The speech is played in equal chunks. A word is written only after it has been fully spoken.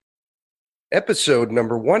Episode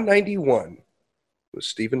number 191 with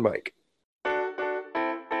Steve and Mike.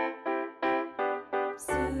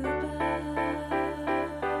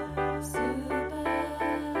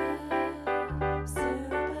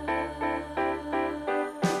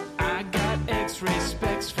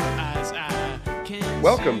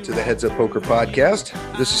 Welcome to the Heads Up Poker Podcast.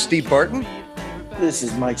 This is Steve Barton. This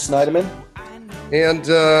is Mike Snyderman. And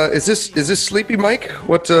is this Sleepy Mike?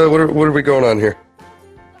 What are we going on here?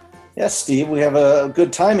 Yes, Steve, we have a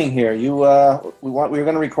good timing here. We were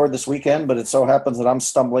going to record this weekend, but it so happens that I'm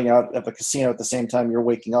stumbling out of a casino at the same time you're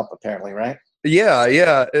waking up, apparently, right?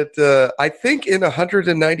 Yeah. I think in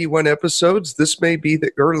 191 episodes, this may be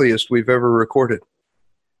the earliest we've ever recorded.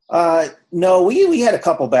 No, we had a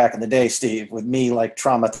couple back in the day, Steve, with me like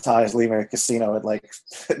traumatized leaving a casino at like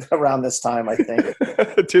around this time, I think.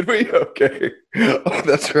 Did we? Okay. Oh,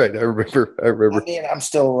 that's right. I remember. I mean, I'm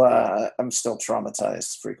still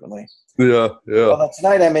traumatized frequently. Yeah. Well,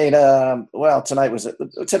 tonight I made tonight was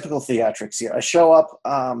a typical theatrics here. I show up.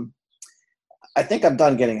 I think I'm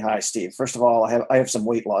done getting high, Steve. First of all, I have some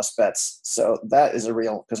weight loss bets, so that is a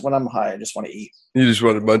real, because when I'm high, I just want to eat. You just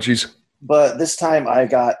wanted munchies. But this time I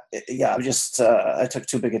took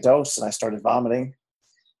too big a dose and I started vomiting.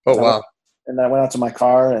 Oh, wow. And I went out to my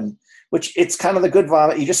car, and which it's kind of the good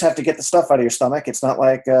vomit. You just have to get the stuff out of your stomach. It's not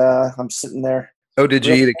like I'm sitting there. Oh, did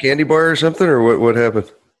you eat a candy bar or something, or what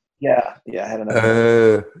happened? Yeah, I had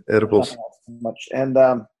enough. Edibles. Much. And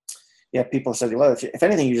people said, well, if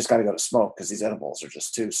anything, you just got to go to smoke because these edibles are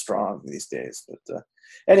just too strong these days. But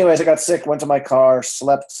anyways, I got sick, went to my car,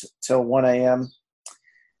 slept till 1 a.m.,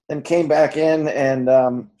 then came back in and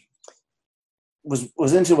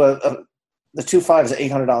was into the 2-5 is an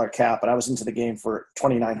 $800 cap, and I was into the game for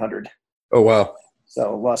 $2,900. Oh, wow.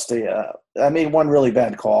 So lost I made one really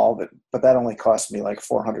bad call, but that only cost me like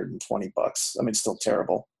 $420. I mean, still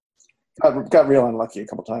terrible. Got real unlucky a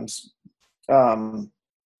couple times. But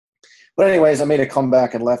anyways, I made a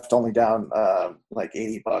comeback and left only down like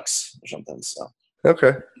 $80 or something. So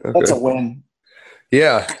okay. That's a win.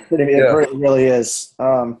 Yeah. It really is.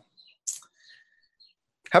 How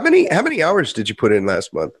many hours did you put in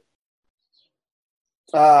last month?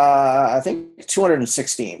 I think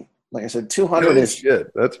 216. Like I said, 200 is shit.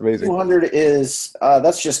 That's amazing. 200 is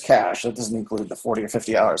that's just cash. That doesn't include the 40 or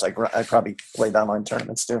 50 hours I probably played online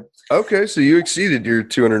tournaments too. Okay, so you exceeded your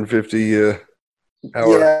 250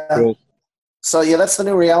 hour goal. So that's the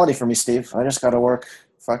new reality for me, Steve. I just got to work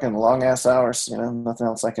fucking long ass hours. Nothing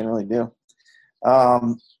else I can really do.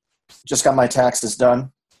 Just got my taxes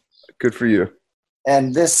done. Good for you.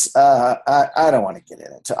 And this, I don't want to get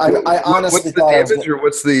in it. I honestly what's the damage or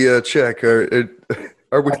what's the check? I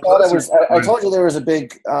told you there was a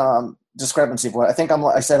big discrepancy. Of what I think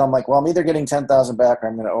I said I'm like, well, I'm either getting 10,000 back or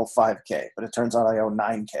I'm going to owe $5,000. But it turns out I owe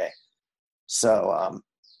 $9,000. So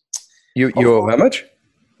you owe how much?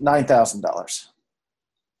 $9,000.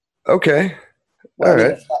 Okay. All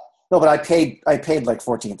right. No, but I paid like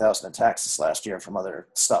 $14,000 in taxes last year from other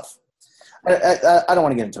stuff. I don't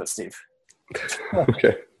want to get into it, Steve.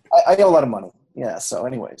 Okay. I owe a lot of money. Yeah. So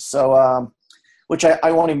anyways, which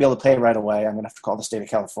I won't even be able to pay right away. I'm going to have to call the state of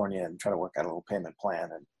California and try to work out a little payment plan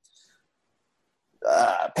and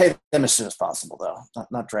pay them as soon as possible, though.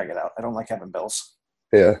 Not drag it out. I don't like having bills.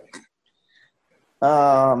 Yeah.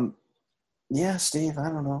 Yeah, Steve. I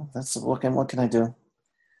don't know. What can I do?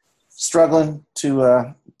 Struggling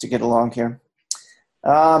to get along here.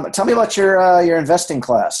 Tell me about your investing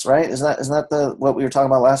class, right? Isn't that what we were talking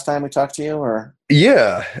about last time we talked to you, or?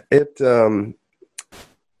 Yeah,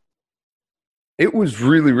 it was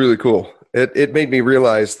really, really cool. It made me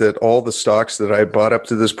realize that all the stocks that I bought up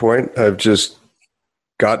to this point, I've just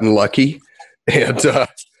gotten lucky, and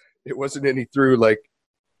it wasn't any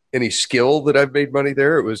skill that I've made money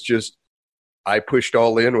there. It was just I pushed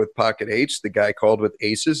all in with pocket eights. The guy called with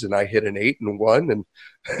aces, and I hit an 8 and won. And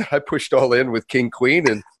I pushed all in with king queen,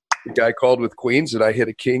 and the guy called with queens, and I hit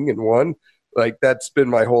a king and won. Like, that's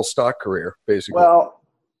been my whole stock career, basically. Well,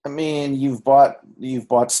 I mean, you've bought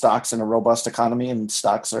stocks in a robust economy, and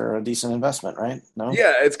stocks are a decent investment, right? No.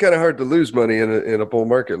 Yeah, it's kind of hard to lose money in a bull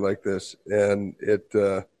market like this, and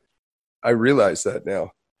I realize that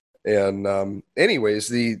now. And anyways,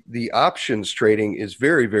 the options trading is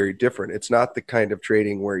very, very different. It's not the kind of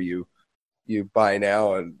trading where you buy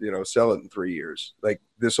now and sell it in 3 years. Like,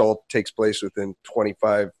 this all takes place within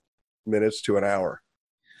 25 minutes to an hour.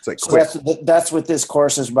 It's like quick. So that's what this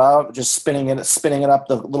course is about. Just spinning it up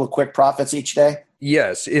the little quick profits each day.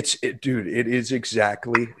 Yes, dude. It is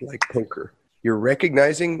exactly like poker. You're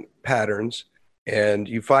recognizing patterns and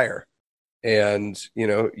you fire. And,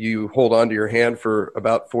 you hold on to your hand for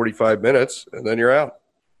about 45 minutes and then you're out.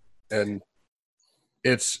 And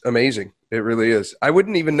It's amazing. It really is. I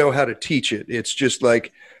wouldn't even know how to teach it. It's just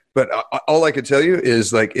like, but all I can tell you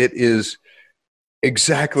is like it is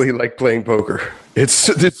exactly like playing poker. It's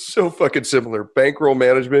so fucking similar. Bankroll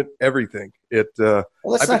management, everything. Well,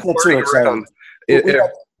 let's I've not been get too learning excited.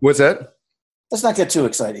 around. What's that? Let's not get too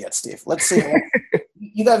excited yet, Steve. Let's see.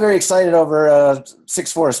 You got very excited over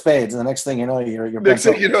 6-4 of spades, and the next thing you know, you're Next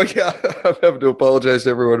thing you know, yeah, I'm having to apologize to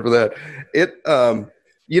everyone for that.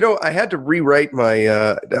 I had to rewrite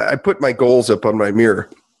my. I put my goals up on my mirror,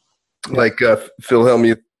 like Phil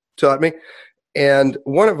Hellmuth taught me, and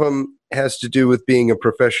one of them has to do with being a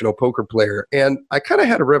professional poker player. And I kind of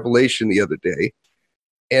had a revelation the other day,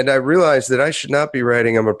 and I realized that I should not be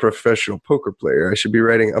writing I'm a professional poker player. I should be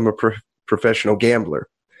writing I'm a professional gambler.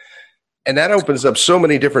 And that opens up so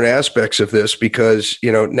many different aspects of this because,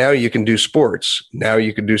 now you can do sports. Now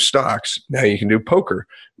you can do stocks. Now you can do poker.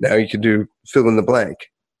 Now you can do fill in the blank.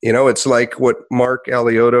 It's like what Mark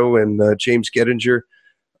Alioto and James Gettinger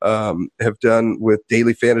have done with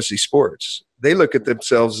daily fantasy sports. They look at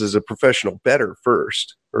themselves as a professional bettor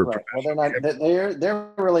first. Right. Well,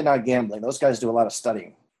 they're really not gambling. Those guys do a lot of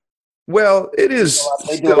studying. Well, it is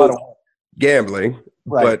still gambling.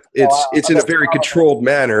 Right. But it's in a very controlled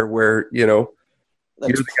manner where, you're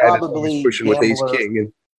the guy that's pushing with ace king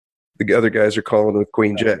and the other guys are calling with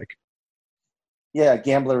queen jack. Yeah,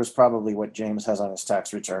 gambler is probably what James has on his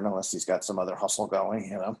tax return, unless he's got some other hustle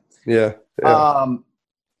going, Yeah.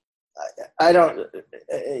 I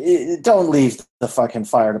don't leave the fucking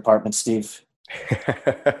fire department, Steve.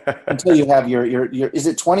 Until you have your is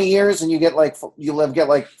it 20 years and you get it's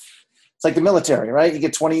like the military, right? You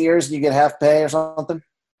get 20 years and you get half pay or something.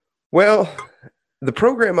 Well, the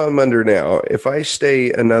program I'm under now, if I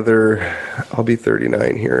stay I'll be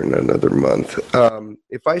 39 here in another month.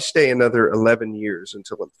 If I stay another 11 years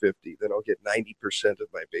until I'm 50, then I'll get 90% of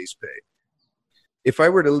my base pay. If I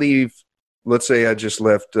were to leave, let's say I just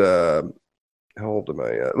left, how old am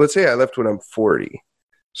I? Let's say I left when I'm 40.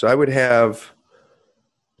 So I would have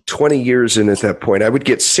 20 years in at that point. I would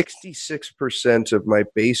get 66% of my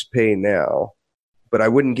base pay now, but I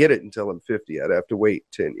wouldn't get it until I'm 50. I'd have to wait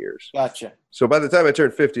 10 years. Gotcha. So by the time I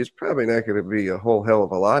turn 50, it's probably not going to be a whole hell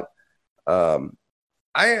of a lot.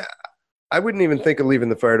 I wouldn't even think of leaving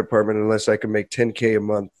the fire department unless I could make $10K a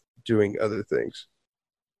month doing other things.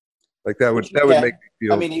 Like that would make me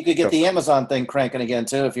feel. I mean, you could get the Amazon thing cranking again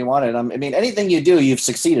too if you wanted. I mean, anything you do, you've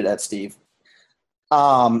succeeded at, Steve.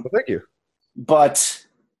 Well, thank you. But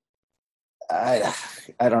I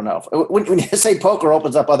don't know. When you say poker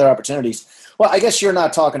opens up other opportunities, well, I guess you're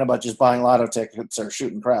not talking about just buying lotto tickets or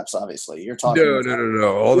shooting craps. Obviously, you're talking.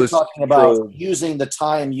 No. You're talking about using the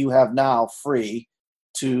time you have now free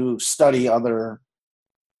to study other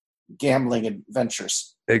gambling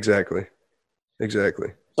adventures. Exactly.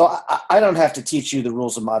 So I don't have to teach you the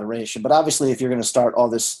rules of moderation, but obviously if you're going to start all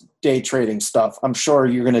this day trading stuff, I'm sure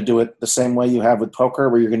you're going to do it the same way you have with poker,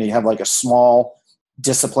 where you're going to have like a small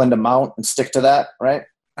disciplined amount and stick to that, right?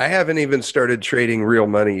 I haven't even started trading real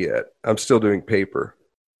money yet. I'm still doing paper.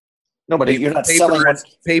 No, but you're not selling.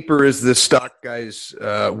 Paper is the stock guy's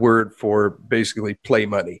word for basically play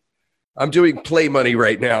money. I'm doing play money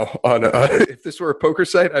right now. If this were a poker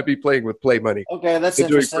site, I'd be playing with play money. Okay, that's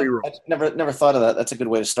interesting. I never thought of that. That's a good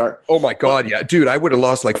way to start. Oh my God, yeah, dude, I would have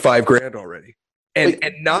lost like $5,000 already, and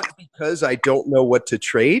not because I don't know what to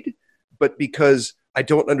trade, but because I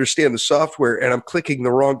don't understand the software and I'm clicking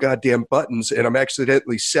the wrong goddamn buttons and I'm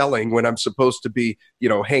accidentally selling when I'm supposed to be,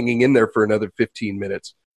 hanging in there for another 15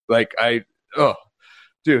 minutes.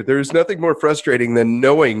 Dude, there's nothing more frustrating than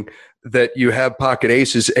knowing that you have pocket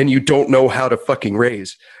aces and you don't know how to fucking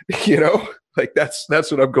raise, that's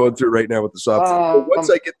what I'm going through right now with the software. But once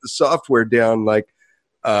I get the software down,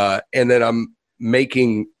 and then I'm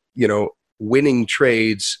making, winning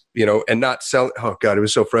trades, and not selling. Oh God, it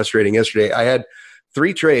was so frustrating yesterday. I had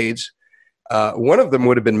 3 trades. One of them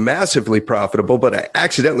would have been massively profitable, but I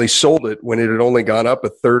accidentally sold it when it had only gone up a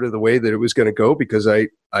third of the way that it was going to go because I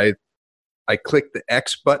clicked the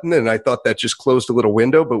X button and I thought that just closed a little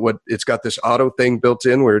window, but it's got this auto thing built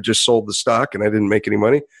in where it just sold the stock and I didn't make any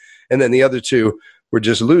money. And then the other 2 were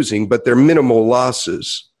just losing, but they're minimal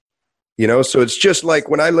losses, So it's just like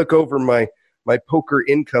when I look over my poker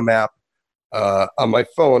income app on my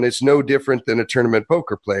phone, it's no different than a tournament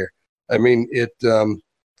poker player. I mean,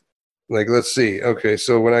 let's see. Okay.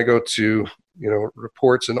 So when I go to,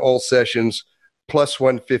 reports and all sessions, plus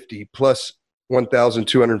 150, plus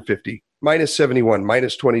 1,250, minus 71,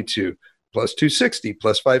 minus 22, plus 260,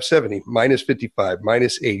 plus 570, minus 55,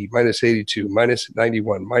 minus 80, minus 82, minus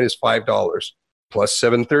 91, minus $5, plus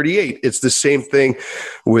 738. It's the same thing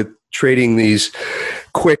with trading these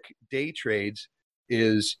quick day trades.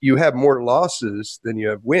 is you have more losses than you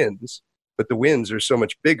have wins, but the wins are so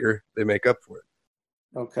much bigger, they make up for it.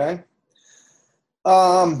 Okay.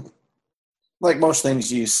 Like most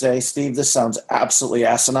things you say, Steve, this sounds absolutely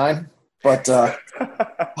asinine. But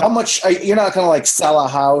how much? You're not going to like sell a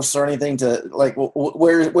house or anything to like.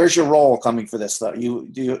 Where's your role coming for this though?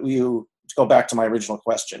 You go back to my original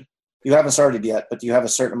question. You haven't started yet, but do you have a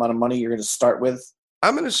certain amount of money you're going to start with?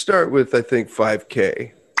 I'm going to start with, I think,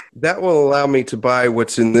 $5,000. That will allow me to buy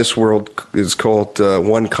what's in this world is called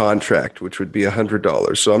one contract, which would be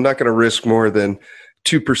 $100. So I'm not going to risk more than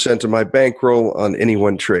 2% of my bankroll on any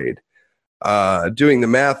one trade. Doing the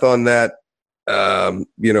math on that,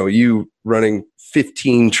 you running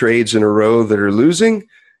 15 trades in a row that are losing,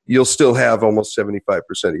 you'll still have almost 75%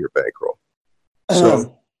 of your bankroll.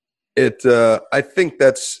 So I think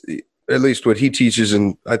that's at least what he teaches,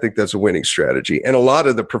 and I think that's a winning strategy. And a lot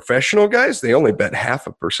of the professional guys, they only bet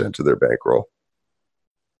 0.5% of their bankroll,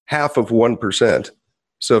 0.5%.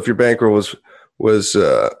 So if your bankroll was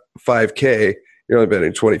 $5,000, you're only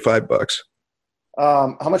betting $25.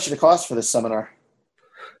 How much did it cost for this seminar?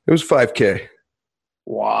 It was $5,000.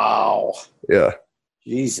 Wow. Yeah.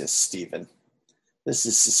 Jesus, Stephen. This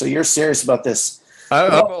is so you're serious about this.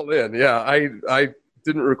 I'm all in. Yeah. I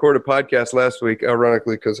didn't record a podcast last week,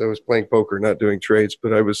 ironically, because I was playing poker, not doing trades,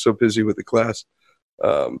 but I was so busy with the class.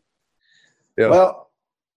 Yeah. Well,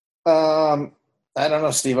 I don't know,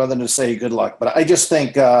 Steve, other than to say good luck, but I just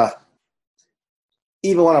think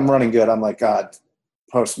even when I'm running good, I'm like, God,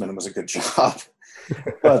 Postman was a good job.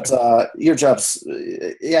 But your job's,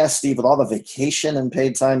 yeah, Steve, with all the vacation and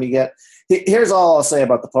paid time you get. Here's all I'll say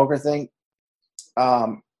about the poker thing.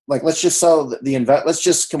 Let's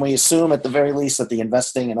just can we assume at the very least that the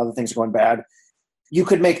investing and other things are going bad? You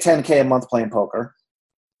could make $10,000 a month playing poker,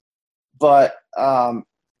 but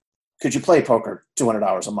could you play poker 200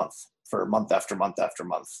 hours a month for month after month after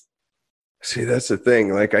month? See, that's the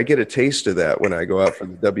thing. Like, I get a taste of that when I go out for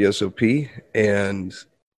the WSOP, and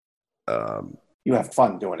you have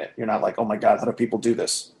fun doing it. You're not like, oh my God, how do people do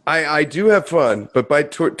this? I do have fun,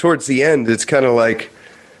 but towards the end, it's kind of like,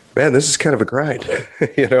 man, this is kind of a grind,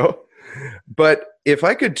 But if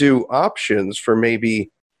I could do options for maybe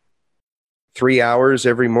 3 hours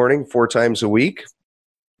every morning, 4 times a week,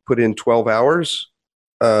 put in 12 hours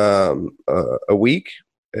a week,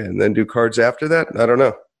 and then do cards after that, I don't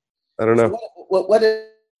know. So what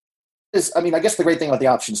is, I guess the great thing about the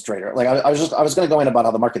options trader, like I was going to go in about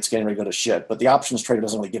how the market's getting ready to go to shit, but the options trader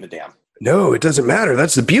doesn't really give a damn. No, it doesn't matter.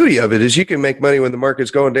 That's the beauty of it, is you can make money when the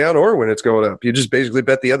market's going down or when it's going up. You just basically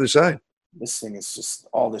bet the other side. This thing is just,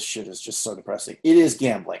 all this shit is just so depressing. It is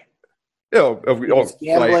gambling. It's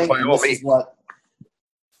gambling. This is what,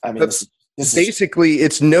 this basically,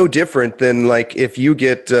 it's no different than like if you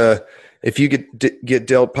get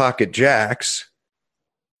dealt pocket jacks.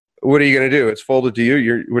 What are you going to do? It's folded to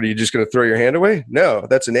you. What are you just going to throw your hand away? No,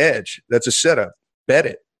 that's an edge. That's a setup. Bet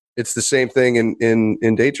it. It's the same thing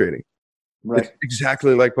in day trading. Right. It's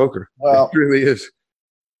exactly like poker. Well, it really is.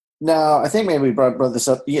 Now, I think maybe we brought this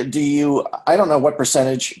up. I don't know what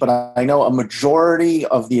percentage, but I know a majority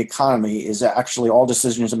of the economy is actually all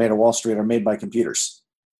decisions made at Wall Street are made by computers.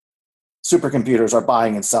 Supercomputers are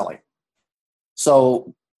buying and selling.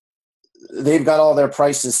 So they've got all their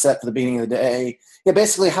prices set for the beginning of the day. Yeah,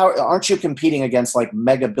 basically, how aren't you competing against like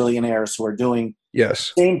mega billionaires who are doing the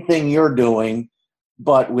same thing you're doing,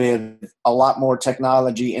 but with a lot more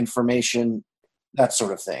technology, information, that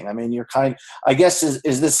sort of thing? I mean, I guess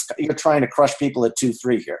is this, you're trying to crush people at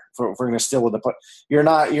 2-3 here. If we're going to steal with you're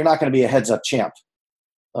not going to be a heads up champ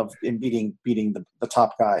in beating the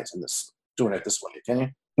top guys in this, doing it this way, can you?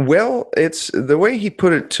 Well, it's the way he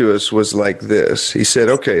put it to us was like this. He said,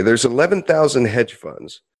 okay, there's 11,000 hedge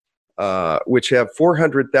funds, which have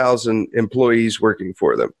 400,000 employees working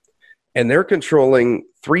for them, and they're controlling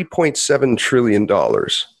 $3.7 trillion.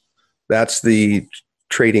 That's the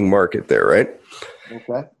trading market there, right?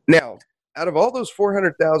 Okay. Now, out of all those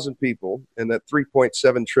 400,000 people and that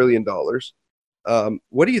 $3.7 trillion,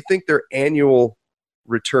 what do you think their annual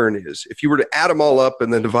return is? If you were to add them all up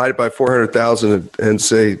and then divide it by 400,000 and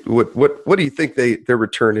say, what do you think their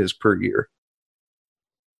return is per year?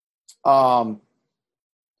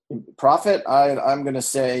 Profit, I'm going to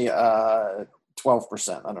say 12%.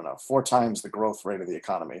 I don't know, 4 times the growth rate of the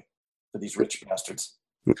economy for these rich bastards.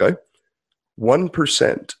 Okay.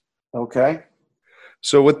 1%. Okay.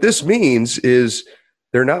 So what this means is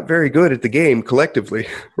they're not very good at the game collectively,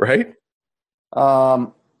 right?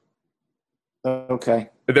 Okay.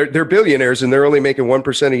 They're billionaires and they're only making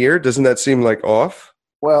 1% a year. Doesn't that seem like off?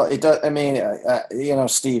 Well, it does. I mean,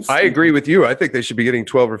 Steve. I agree with you. I think they should be getting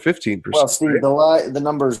 12 or 15%. Well, Steve, right? The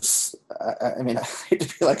numbers. I mean, I hate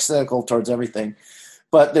to be like cynical towards everything,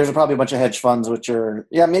 but there's probably a bunch of hedge funds which are,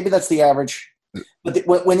 maybe that's the average. But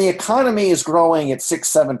when the economy is growing at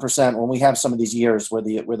 6-7%, when we have some of these years where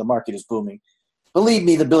the market is booming, believe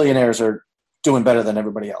me, the billionaires are doing better than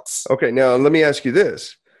everybody else. Okay, now let me ask you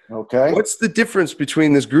this. Okay. What's the difference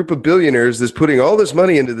between this group of billionaires that's putting all this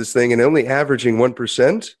money into this thing and only averaging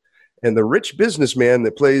 1% and the rich businessman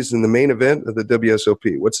that plays in the main event of the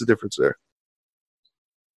WSOP? What's the difference there?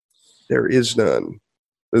 There is none.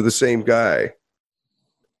 They're the same guy.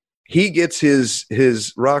 He gets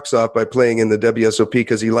his rocks off by playing in the WSOP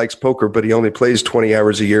because he likes poker, but he only plays 20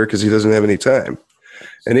 hours a year because he doesn't have any time.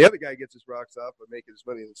 And the other guy gets his rocks off by making his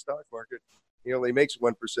money in the stock market. He only makes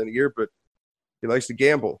 1% a year, but he likes to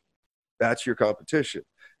gamble. That's your competition.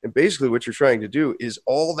 And basically what you're trying to do is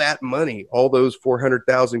all that money, all those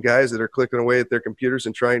 400,000 guys that are clicking away at their computers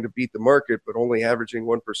and trying to beat the market, but only averaging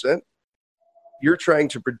 1%, you're trying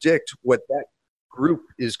to predict what that group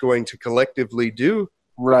is going to collectively do.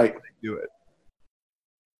 Right. Do it.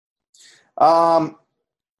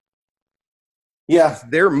 Yeah.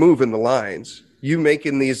 They're moving the lines. You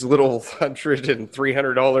making these little $100 and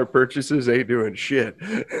 $300 purchases ain't doing shit.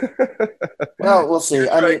 Well, we'll see.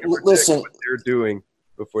 I mean, listen, what they're doing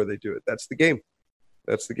before they do it. That's the game.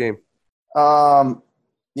 That's the game. Yeah,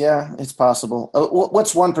 it's possible.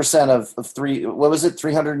 What's 1% of three? What was it?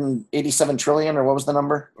 387 trillion, or what was the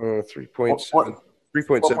number?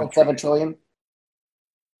 3.7 trillion.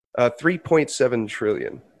 3.7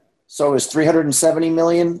 trillion. So is 370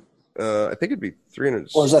 million? I think it'd be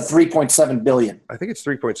 300. Or is that 3.7 billion? I think it's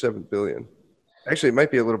 3.7 billion. Actually, it might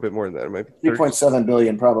be a little bit more than that. It might be 3.7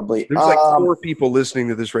 billion, probably. There's like 4 people listening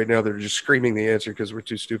to this right now that are just screaming the answer because we're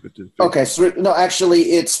too stupid to. Okay, so no,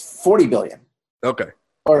 actually, it's 40 billion. Okay.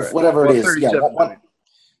 Or right. Whatever it is. Yeah.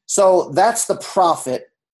 So that's the profit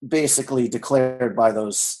basically declared by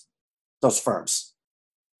those firms.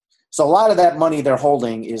 So a lot of that money they're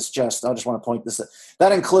holding is just, I just want to point this out.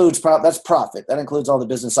 That includes, that's profit. That includes all the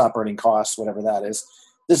business operating costs, whatever that is.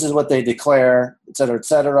 This is what they declare, et cetera, et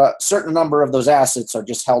cetera. A certain number of those assets are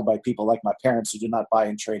just held by people like my parents who do not buy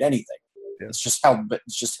and trade anything. Yeah. It's just held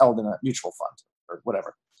in a mutual fund or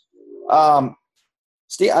whatever.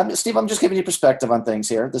 Steve, I'm just giving you perspective on things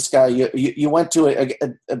here. This guy, you went to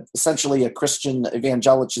essentially a Christian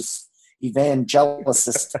evangelist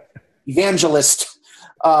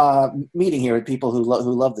meeting here with people who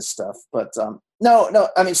love this stuff. But no,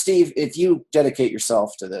 I mean, Steve, if you dedicate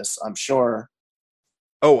yourself to this, I'm sure.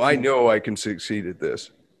 Oh, I know I can succeed at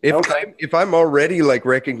this. If I'm already like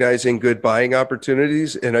recognizing good buying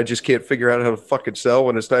opportunities and I just can't figure out how to fucking sell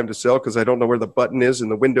when it's time to sell because I don't know where the button is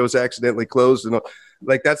and the window's accidentally closed and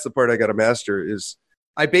like that's the part I got to master. Is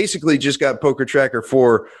I basically just got Poker Tracker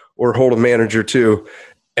 4 or Hold'em Manager 2.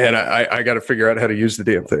 And I got to figure out how to use the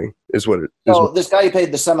damn thing. Is what it is. So this guy who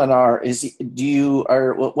paid the seminar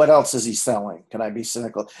what else is he selling? Can I be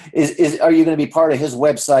cynical? Are you going to be part of his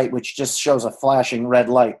website, which just shows a flashing red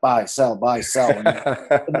light, buy, sell,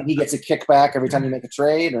 and then he gets a kickback every time you make a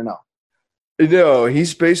trade, or no? No,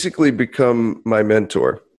 he's basically become my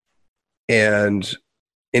mentor. And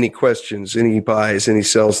any questions, any buys, any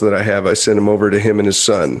sells that I have, I send them over to him and his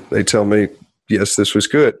son. They tell me, yes, this was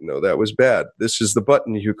good. No, that was bad. This is the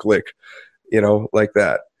button you click, like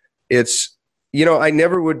that. It's, I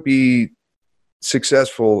never would be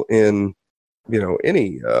successful in,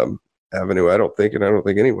 any avenue, I don't think, and I don't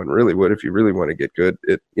think anyone really would if you really want to get good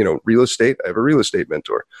at, real estate. I have a real estate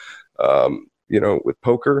mentor. With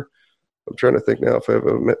poker, I'm trying to think now if I have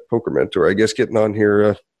a poker mentor. I guess getting on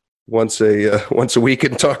here once a week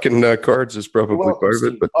and talking cards is probably part of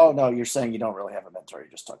it. But oh no, you're saying you don't really have a mentor.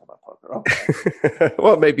 You're just talking about poker. Okay.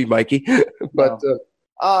 Well, maybe Mikey, but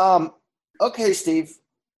okay, Steve.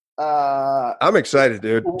 I'm excited,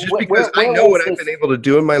 dude. Just because I know what I've been able to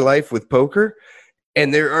do in my life with poker,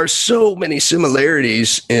 and there are so many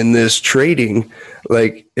similarities in this trading.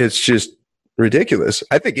 Like it's just ridiculous.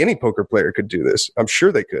 I think any poker player could do this. I'm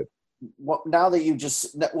sure they could. Well, now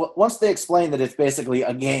that once they explain that it's basically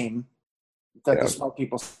a game that the smart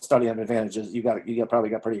people study on advantages, you probably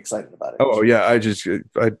got pretty excited about it. Oh yeah, I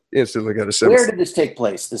instantly got a sense. Where did this take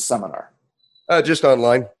place? This seminar? Just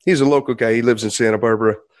online. He's a local guy. He lives in Santa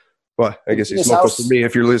Barbara. Well, I guess he's local to me.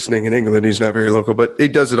 If you're listening in England, he's not very local, but he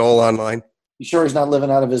does it all online. You sure he's not living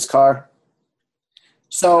out of his car?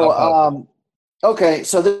 So, okay,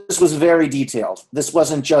 so this was very detailed. This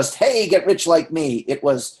wasn't just, hey, get rich like me. It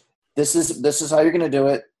was. This is how you're going to do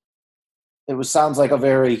it. Sounds like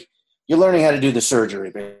you're learning how to do the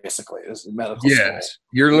surgery, basically. This is medical school. Yes,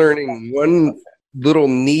 you're learning one little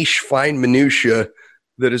niche fine minutia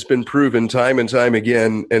that has been proven time and time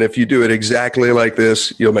again. And if you do it exactly like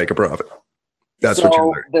this, you'll make a profit. That's what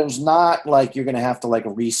you learn. There's not like you're going to have to like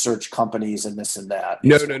research companies and this and that.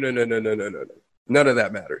 No. None of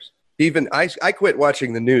that matters. Even I quit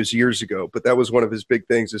watching the news years ago, but that was one of his big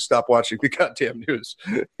things is stop watching the goddamn news.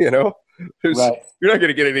 Right. You're not going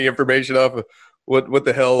to get any information off of what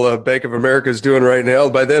the hell Bank of America is doing right now.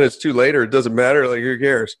 By then it's too late or it doesn't matter. Like, who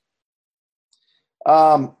cares?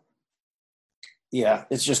 Yeah,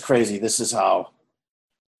 it's just crazy. This is how,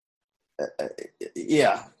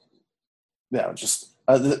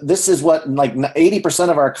 this is what, like 80%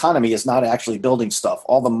 of our economy is not actually building stuff.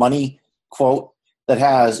 All the money, quote,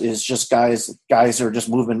 that is just guys are just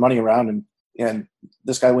moving money around and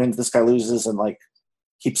this guy wins, this guy loses, and like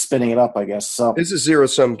keep spinning it up, I guess. So it's a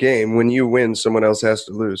zero-sum game. When you win, someone else has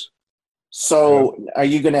to lose. So are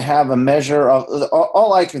you going to have a measure of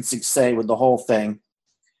all I can say with the whole thing?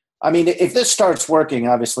 I mean, if this starts working,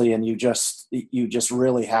 obviously, and you just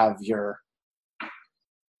really have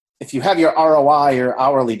if you have your ROI or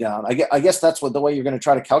hourly down, I guess that's the way you're going to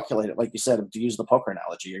try to calculate it. Like you said, to use the poker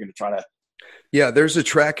analogy, you're going to try to. Yeah, there's a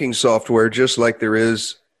tracking software just like there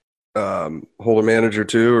is Holder Manager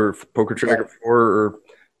 2 or Poker Tracker 4 or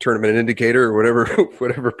Tournament Indicator or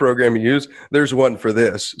whatever program you use. There's one for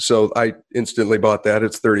this. So I instantly bought that.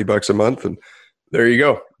 It's $30 a month, and there you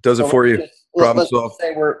go. Does it for you. Problem solved.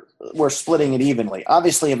 Say we're splitting it evenly.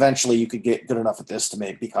 Obviously, eventually you could get good enough at this to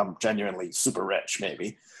become genuinely super rich,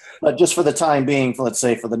 maybe. But just for the time being, let's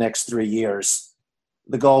say for the next 3 years,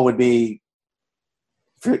 the goal would be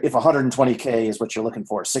if 120K is what you're looking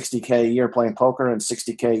for, 60K a year playing poker and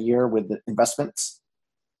 60K a year with the investments.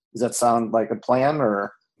 Does that sound like a plan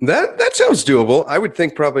or? That sounds doable. I would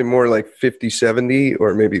think probably more like 50, 70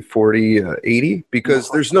 or maybe 40, 80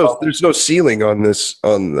 because there's no ceiling on this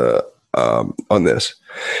on this.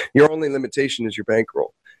 Your only limitation is your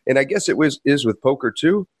bankroll. And I guess is with poker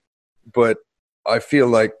too, but I feel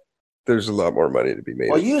like there's a lot more money to be made.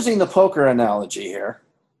 Well, using the poker analogy here,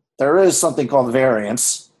 there is something called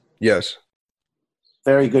variance. Yes.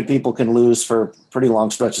 Very good people can lose for pretty long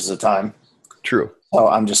stretches of time. True. So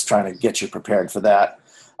I'm just trying to get you prepared for that.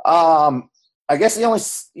 I guess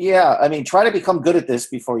try to become good at this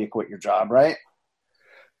before you quit your job, right?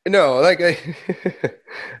 No, like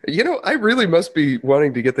I really must be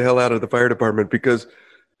wanting to get the hell out of the fire department because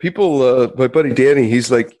people, my buddy Danny, he's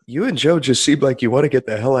like, you and Joe just seem like you want to get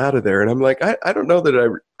the hell out of there. And I'm like, I don't know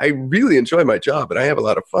that I really enjoy my job and I have a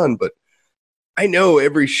lot of fun, but I know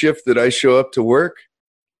every shift that I show up to work,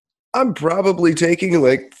 I'm probably taking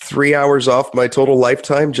like 3 hours off my total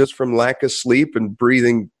lifetime just from lack of sleep and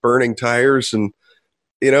breathing, burning tires. And,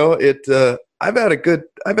 I've had a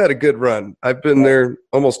good run. I've been there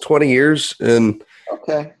almost 20 years and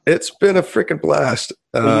it's been a freaking blast.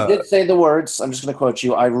 Well, you did say the words. I'm just going to quote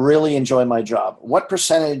you. I really enjoy my job. What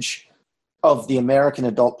percentage of the American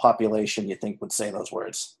adult population you think would say those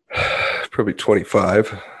words? Probably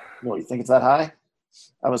 25. No, you think it's that high?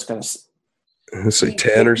 I was going to say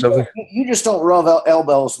 10 or something. You just don't rub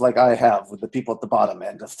elbows like I have with the people at the bottom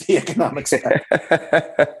end of the economic spectrum.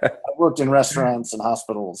 I worked in restaurants and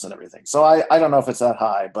hospitals and everything. So I don't know if it's that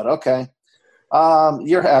high, but okay.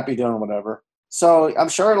 You're happy doing whatever. So I'm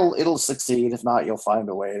sure it'll succeed. If not, you'll find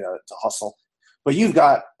a way to hustle. But you've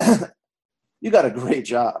got a great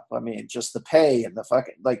job. I mean, just the pay and the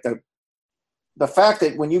fucking the fact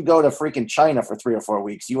that when you go to freaking China for 3 or 4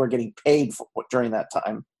 weeks, you are getting paid during that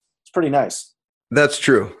time. It's pretty nice. That's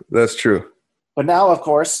true. But now, of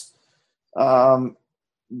course, you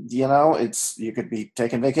could be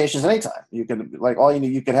taking vacations anytime. You could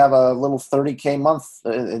you could have a little 30K month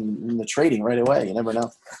in the trading right away. You never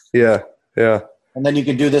know. Yeah. And then you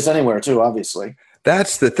can do this anywhere too, obviously.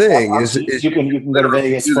 That's the thing. You can go to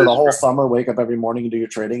Vegas for the whole summer, wake up every morning and do your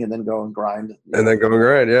trading, and then go and grind.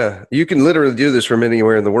 Yeah. You can literally do this from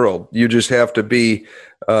anywhere in the world. You just have to be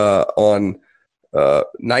on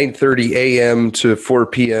 9:30 a.m. to 4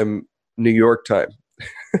 p.m. New York time.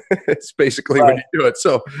 It's basically when you do it.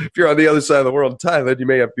 So if you're on the other side of the world in Thailand, you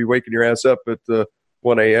may have to be waking your ass up at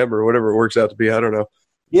 1 a.m. or whatever it works out to be. I don't know.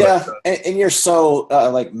 Yeah, but, and you're so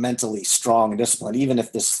mentally strong and disciplined. Even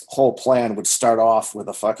if this whole plan would start off with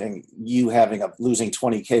you losing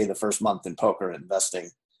 20K the first month in poker investing,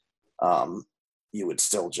 you would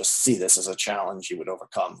still just see this as a challenge you would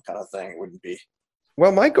overcome, kind of thing. It wouldn't be.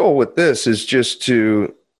 Well, my goal with this is just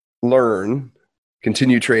to learn,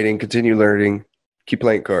 continue trading, continue learning, keep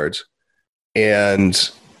playing cards, and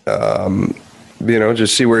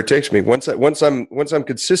just see where it takes me. Once I'm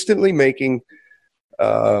consistently making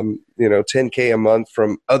 10K a month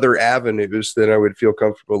from other avenues, then I would feel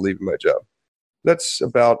comfortable leaving my job. That's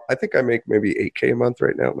about, I think I make maybe 8K a month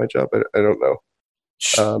right now at my job. I don't know.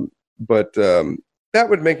 that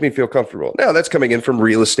would make me feel comfortable. Now that's coming in from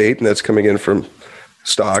real estate, and that's coming in from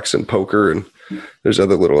stocks and poker, and there's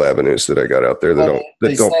other little avenues that I got out there that don't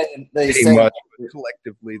pay much, but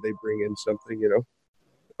collectively they bring in something,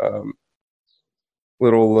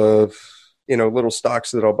 little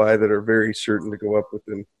stocks that I'll buy that are very certain to go up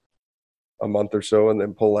within a month or so, and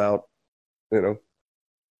then pull out,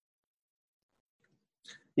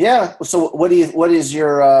 Yeah. So what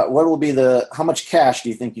will be how much cash do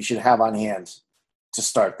you think you should have on hand to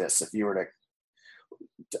start this? If you were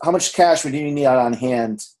how much cash would you need on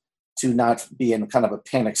hand to not be in kind of a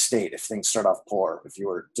panic state if things start off poor, if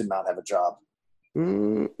you did not have a job?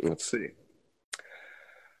 Let's see.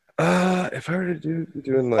 If I were to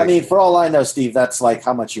doing like, I mean, for all I know, Steve, that's like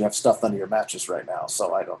how much you have stuffed under your mattress right now.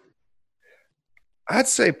 So I'd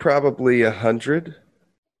say probably 100.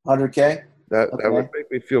 100K. That would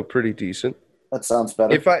make me feel pretty decent. That sounds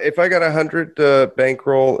better. If I got 100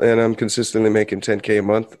 bankroll and I'm consistently making 10K a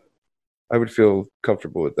month, I would feel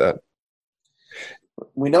comfortable with that.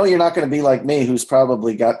 We know you're not going to be like me, who's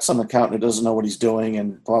probably got some accountant who doesn't know what he's doing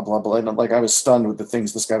and blah, blah, blah. And like, I was stunned with the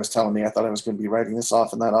things this guy was telling me. I thought I was going to be writing this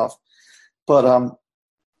off and that off. But,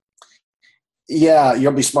 yeah,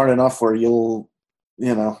 you'll be smart enough where you'll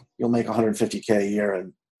make 150K a year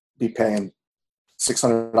and be paying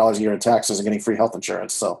 $600 a year in taxes and getting free health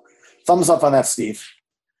insurance. So thumbs up on that, Steve.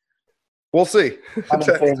 We'll see. I'm in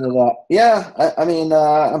favor of that. Yeah,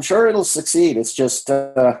 I'm sure it'll succeed. It's just,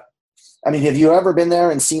 have you ever been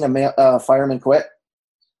there and seen a fireman quit?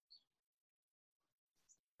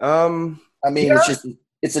 Yeah.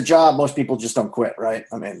 It's a job. Most people just don't quit, right?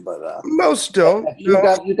 Most don't.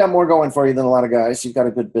 You've got more going for you than a lot of guys. You've got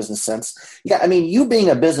a good business sense. Yeah, you being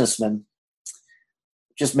a businessman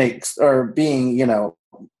just makes, or being, you're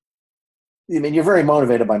very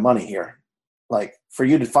motivated by money here. Like, for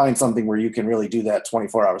you to find something where you can really do that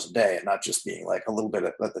 24 hours a day and not just being like a little bit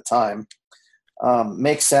at the time,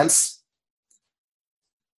 makes sense.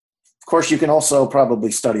 Of course, you can also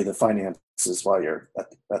probably study the finances while you're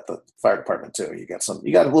at the fire department too. You got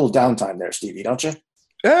a little downtime there, Stevie, don't you?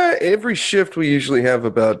 Every shift we usually have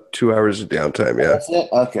about 2 hours of downtime. Yeah. That's it?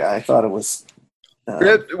 Okay, I thought it was.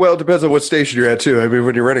 Well, it depends on what station you're at too.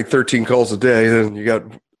 When you're running 13 calls a day, then you got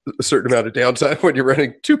a certain amount of downtime. When you're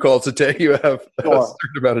running 2 calls a day, you have a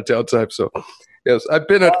certain amount of downtime. So, yes, I've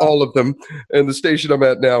been at all of them. And the station I'm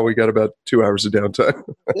at now, we got about 2 hours of downtime.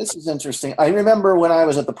 This is interesting. I remember when I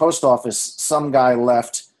was at the post office, some guy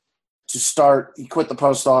left to start. He quit the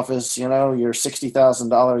post office, your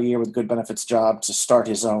 $60,000 a year with good benefits job, to start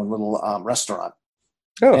his own little restaurant.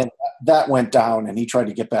 Oh. And that went down, and he tried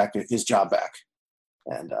to get his job back,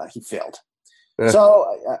 and he failed. Yeah.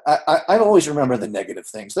 So I always remember the negative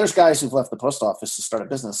things. There's guys who've left the post office to start a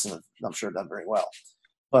business, and I'm sure done very well.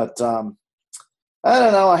 But I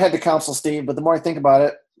don't know. I had to counsel Steve, but the more I think about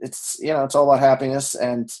it, it's all about happiness,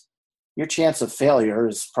 and your chance of failure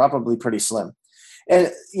is probably pretty slim.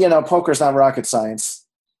 And poker's not rocket science,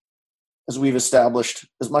 as we've established.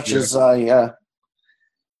 As much as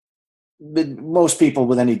most people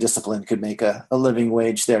with any discipline could make a living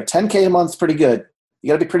wage there. 10K a month's pretty good. You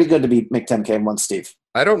got to be pretty good to make 10K a month, Steve.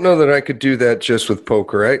 I don't know that I could do that just with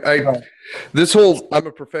poker. This whole I'm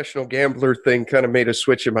a professional gambler thing kind of made a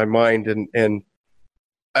switch in my mind, and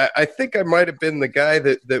I think I might have been the guy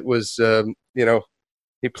that was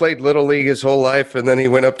he played Little League his whole life, and then he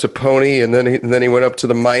went up to Pony, and then he went up to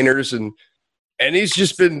the minors, and he's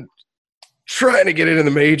just been trying to get into the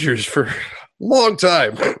majors for a long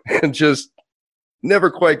time and just never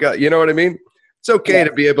quite got. You know what I mean? It's okay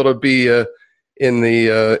to be able to be in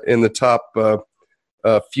the top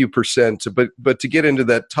few percent, but to get into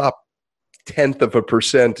that top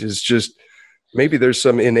 1/10% is just. Maybe there's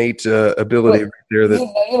some innate ability right there that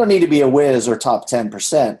you don't need to be a whiz or top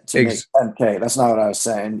 10% to make 10K. That's not what I was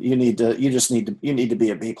saying. You need to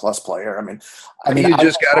be a B+ player. You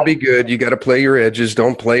just got to be good. You got to play your edges.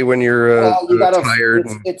 Don't play when you're tired.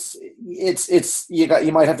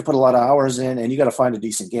 You might have to put a lot of hours in, and you got to find a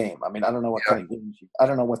decent game. I don't know what kind of games. I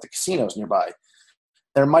don't know what the casinos nearby.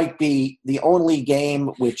 There might be the only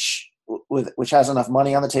game which has enough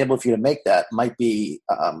money on the table for you to make that might be.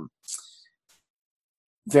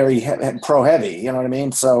 Very pro heavy, you know what I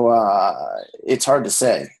mean? So it's hard to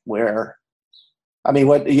say where.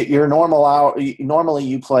 What your normal hour? Normally,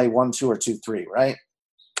 you play 1, 2, or 2, 3, right?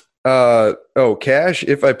 Cash.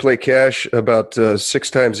 If I play cash about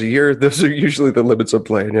 6 times a year, those are usually the limits I'm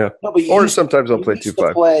playing. Yeah, or sometimes I'll play 2,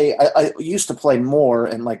 5. I used to play more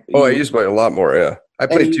and like. I used to play a lot more. Yeah, I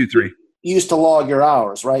played 2, 3. You used to log your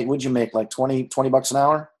hours, right? Would you make like $20 an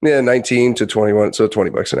hour? Yeah, 19 to 21, so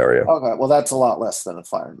 $20 an hour. Yeah. Okay, well that's a lot less than a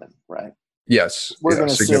fireman, right? Yes. We're going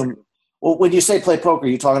to assume Well, when you say play poker, are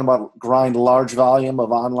you talking about grind large volume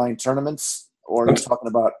of online tournaments, or are you talking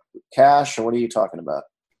about cash, or what are you talking about?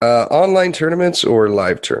 Online tournaments or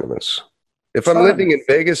live tournaments. If I'm living in Tournaments.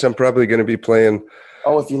 Vegas, I'm probably going to be playing.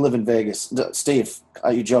 Oh, if you live in Vegas, Steve,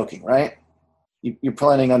 are you joking? Right? You're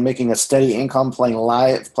planning on making a steady income playing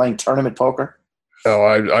tournament poker? Oh,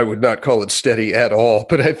 I would not call it steady at all,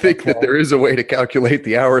 but I think that Okay. there is a way to calculate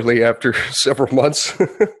the hourly after several months.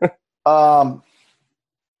 Um.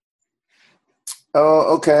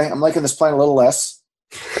 Oh, okay. I'm liking this plan a little less.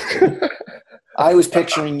 I was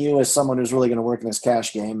picturing you as someone who's really going to work in this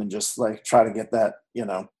cash game and just like try to get that,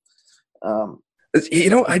 um,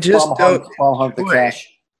 I just don't bum hunt the enjoy cash.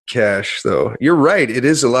 cash, though. You're right. It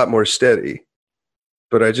is a lot more steady,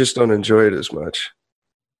 but I just don't enjoy it as much.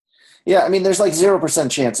 Yeah, I mean, there's like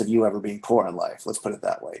 0% chance of you ever being poor in life. Let's put it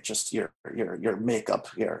that way. Just your makeup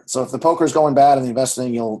here. So if the poker's going bad and the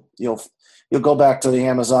investing, you'll go back to the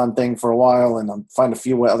Amazon thing for a while and find a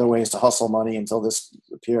few other ways to hustle money until this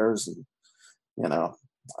appears. And you know,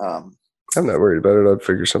 um, I'm not worried about it. I'll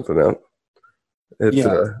figure something out.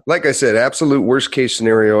 yeah. Like I said, absolute worst case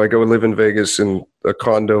scenario, I go live in Vegas in a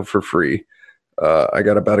condo for free. I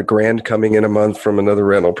got about $1,000 coming in a month from another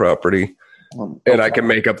rental property, and I can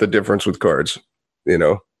make up the difference with cards.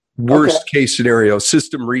 Worst case scenario,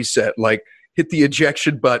 system reset, like hit the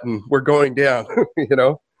ejection button, we're going down.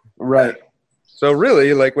 Right. So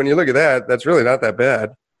really, like when you look at that, that's really not that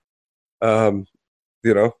bad. Um,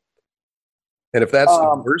 you know, and if that's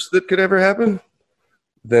the worst that could ever happen,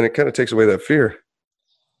 then it kind of takes away that fear.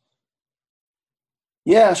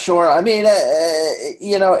 Yeah, sure. I mean,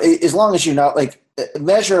 as long as you know, like,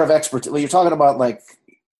 measure of expertise. Well, you're talking about like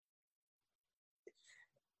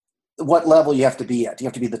what level you have to be at. You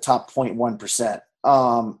have to be the top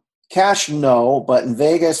 0.1%. Cash, no, but in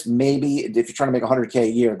Vegas, maybe if you're trying to make 100K a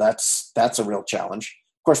year, that's a real challenge.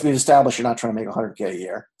 Of course, we've established you're not trying to make 100K a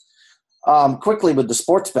year. Quickly with the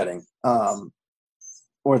sports betting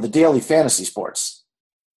or the daily fantasy sports,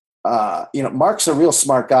 Mark's a real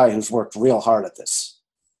smart guy who's worked real hard at this.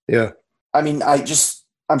 Yeah. I mean,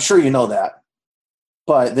 I'm sure you know that,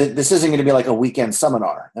 but this isn't going to be like a weekend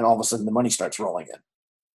seminar and all of a sudden the money starts rolling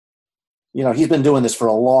in. He's been doing this for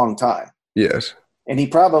a long time. Yes. And he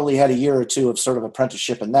probably had a year or two of sort of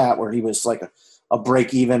apprenticeship in that where he was like a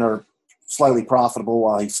break even or slightly profitable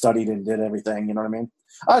while he studied and did everything. You know what I mean?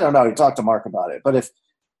 I don't know. You talk to Mark about it. But I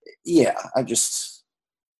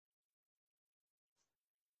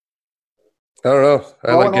don't know.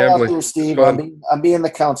 I like gambling. Here, Steve. I'm being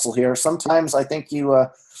the counsel here. Sometimes I think you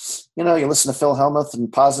listen to Phil Hellmuth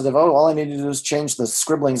and positive. Oh, all I need to do is change the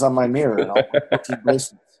scribblings on my mirror, and I'll keep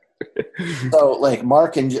racing. So like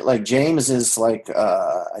Mark and like James is like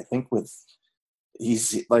I think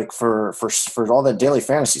he's like for all that daily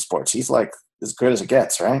fantasy sports, he's like as good as it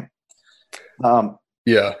gets, right?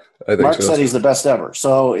 Yeah, I think Mark so. said he's the best ever.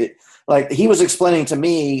 So he was explaining to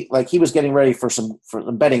me like he was getting ready for some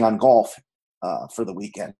betting on golf for the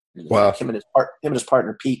weekend. Wow. Him and his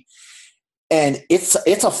partner Pete. And it's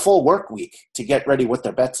a full work week to get ready what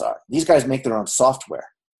their bets are. These guys make their own software.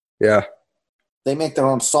 Yeah. They make their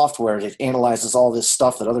own software that analyzes all this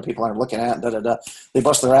stuff that other people aren't looking at. They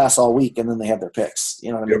bust their ass all week, and then they have their picks.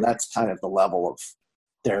 You know what I mean? That's kind of the level of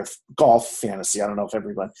their golf fantasy. I don't know if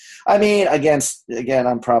everyone. I mean, again,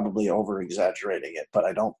 I'm probably over exaggerating it, but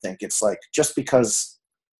I don't think it's like just because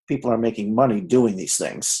people are making money doing these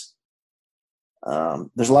things.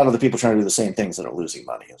 There's a lot of the people trying to do the same things that are losing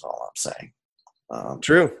money. Is all I'm saying.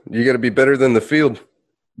 True. You got to be better than the field.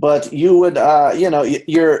 But you would,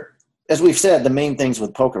 you're. As we've said, the main things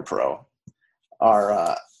with Poker Pro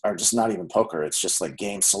are just not even poker. It's just like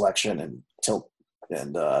game selection and tilt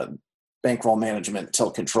and bankroll management,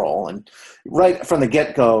 tilt control, and right from the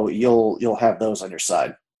get-go, you'll have those on your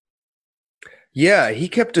side. Yeah, he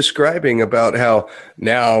kept describing about how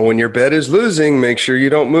now when your bet is losing, make sure you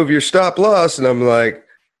don't move your stop loss. And I'm like,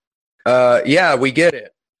 yeah, we get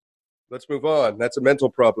it. Let's move on. That's a mental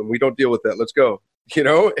problem. We don't deal with that. Let's go. And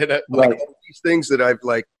like all these things that I've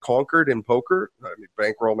like conquered in poker, I mean,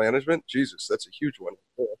 bankroll management, Jesus, that's a huge one.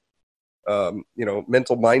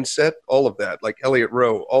 Mental mindset, all of that, like Elliott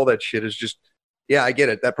Rowe, all that shit is just, yeah, I get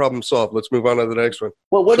it. That problem solved. Let's move on to the next one.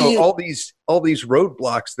 Well, all these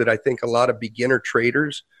roadblocks that I think a lot of beginner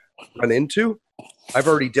traders run into, I've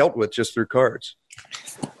already dealt with just through cards.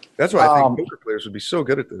 That's why I think poker players would be so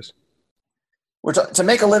good at this. To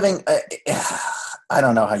make a living, I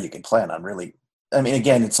don't know how you can plan on really. I mean,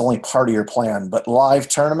 again, it's only part of your plan, but live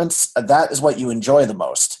tournaments, that is what you enjoy the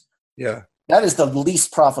most. Yeah. That is the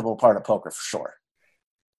least profitable part of poker for sure.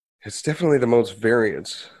 It's definitely the most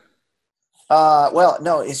variance. Well,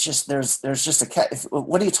 no, it's just, there's just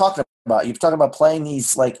what are you talking about? You're talking about playing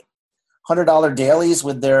these like $100 dailies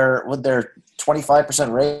with their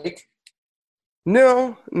 25% rake?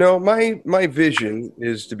 No, no. My vision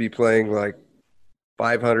is to be playing like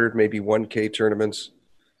 500, maybe 1K tournaments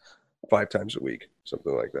 5 times a week,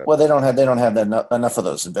 something like that. Well, they don't have that enough of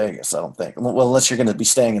those in Vegas, I don't think. Well, unless you're going to be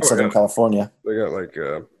staying in Oh, Southern yeah. California. They got like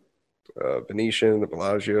Venetian, the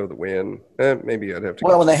Bellagio, the Wynn. Maybe I'd have to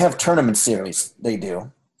Well, go. when they have tournament series, they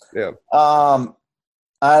do. Yeah.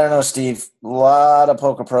 I don't know, Steve. A lot of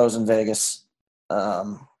poker pros in Vegas.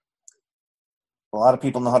 A lot of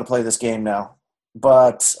people know how to play this game now.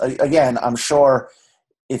 But again, I'm sure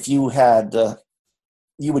if you had,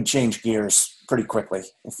 you would change gears pretty quickly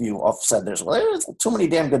if you all said there's too many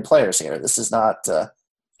damn good players here. This is not.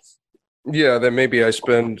 Yeah, then maybe I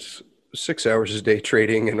spend 6 hours a day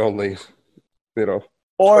trading and only, Or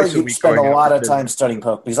twice a you week spend a going out lot to of time tournaments. studying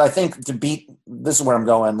poker because I think to beat this is where I'm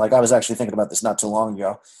going. Like I was actually thinking about this not too long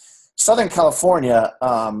ago. Southern California,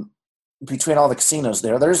 between all the casinos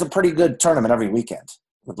there's a pretty good tournament every weekend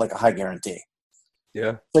with like a high guarantee.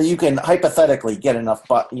 Yeah. So you can hypothetically get enough,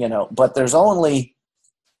 but there's only,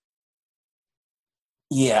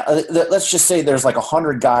 let's just say there's like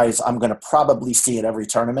 100 guys I'm going to probably see at every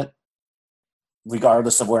tournament,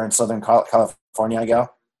 regardless of where in Southern California I go.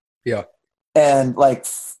 Yeah. And like,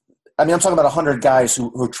 I mean, I'm talking about 100 guys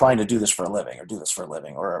who are trying to do this for a living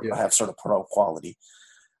or Yeah. have sort of pro quality.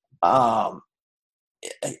 Yeah,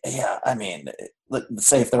 I mean, let's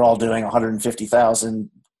say if they're all doing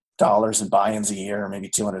 $150,000 in buy-ins a year, or maybe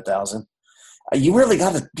 200,000, you really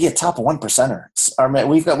got to be a top 1%er.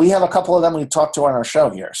 We have a couple of them we talked to on our show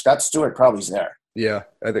here. Scott Stewart probably's there. Yeah,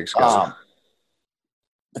 I think Scott.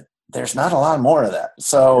 But there's not a lot more of that.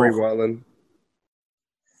 So Corey Wallen.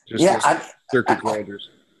 Circuit grinders.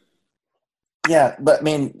 Yeah, but I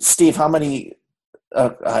mean, Steve, how many?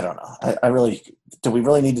 I don't know. Do we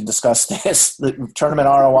really need to discuss this? The tournament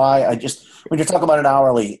ROI. When you're talking about an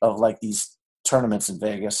hourly of like these tournaments in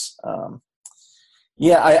Vegas,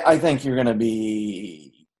 I think you're going to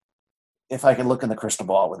be. If I could look in the crystal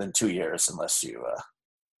ball within 2 years, unless you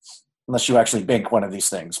actually bank one of these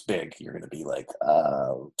things big, you're going to be like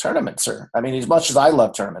tournaments. I mean, as much as I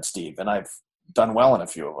love tournaments, Steve, and I've done well in a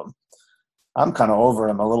few of them, I'm kind of over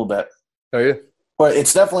them a little bit. Oh yeah. But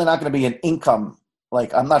it's definitely not going to be an income.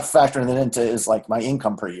 Like I'm not factoring it into is like my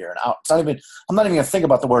income per year. I'm not even going to think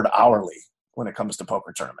about the word hourly when it comes to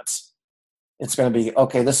poker tournaments. It's going to be,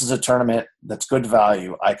 okay, this is a tournament that's good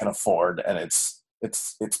value. I can afford, and it's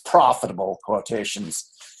profitable, quotations.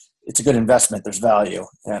 It's a good investment. There's value,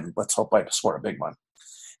 and let's hope I score a big one.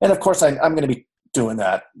 And of course I'm going to be doing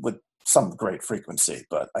that with some great frequency,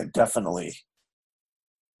 but I definitely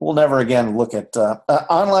will never again look at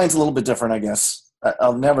online's a little bit different, I guess.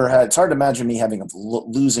 It's hard to imagine me having a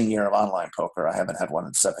losing year of online poker. I haven't had one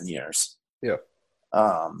in 7 years. Yeah.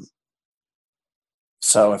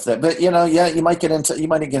 So but you might get into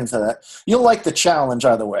that. You'll like the challenge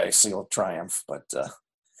either way, so you'll triumph. But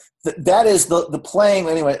that is the playing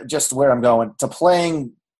anyway. Just where I'm going to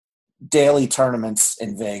playing daily tournaments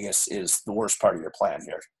in Vegas is the worst part of your plan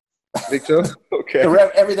here. Think so? Okay.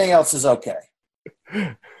 Everything else is okay.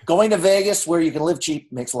 Going to Vegas where you can live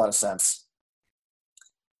cheap makes a lot of sense.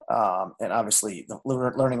 And obviously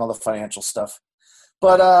learning all the financial stuff.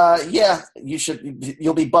 But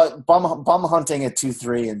you'll be bum hunting at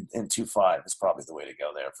 2-3 and 2-5 is probably the way to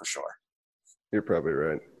go there for sure. You're probably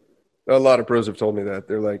right. A lot of pros have told me that.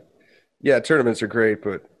 They're like, yeah, tournaments are great,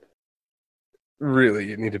 but really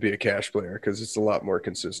you need to be a cash player because it's a lot more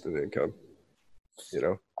consistent income.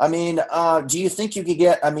 I mean, do you think you could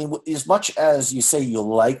get, as much as you say you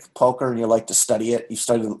like poker and you like to study it,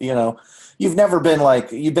 you've never been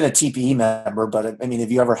you've been a TPE member, but I mean,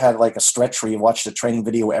 have you ever had like a stretch where you watched a training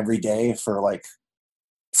video every day for like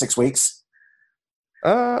 6 weeks?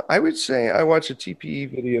 I would say I watch a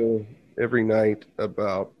TPE video every night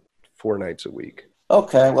about 4 nights a week.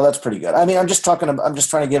 Okay. Well, that's pretty good. I mean, I'm just trying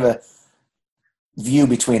to give a view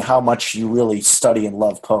between how much you really study and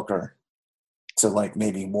love poker. So like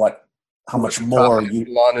maybe how much more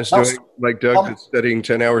Lon is doing, like Doug is studying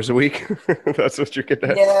 10 hours a week. That's what you're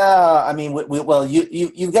getting at. Yeah, I mean,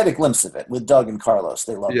 you get a glimpse of it with Doug and Carlos.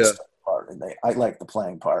 They love the study part, and I like the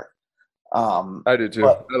playing part. I do too.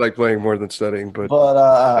 I like playing more than studying, but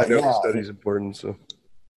I know study's important. So,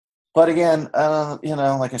 but again,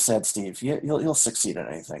 like I said, Steve, you'll succeed in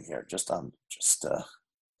anything here.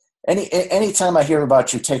 Anytime I hear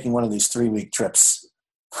about you taking one of these 3-week trips.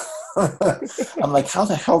 I'm like, how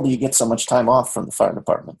the hell do you get so much time off from the fire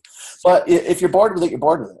department? But if you're bored with it, you're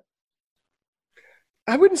bored with it.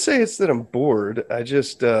 I wouldn't say it's that I'm bored. I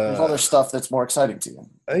just there's other stuff that's more exciting to you.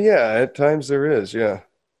 Yeah, at times there is. Yeah,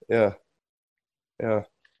 Yeah. Yeah.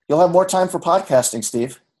 You'll have more time for podcasting,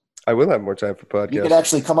 Steve. I will have more time for podcasts. You could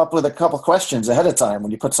actually come up with a couple questions ahead of time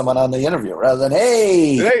when you put someone on the interview rather than,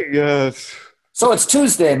 hey, yes. So it's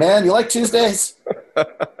Tuesday, man. You like Tuesdays?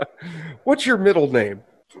 What's your middle name?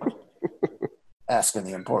 Asking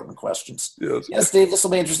the important questions. Yes. Yeah, Steve, this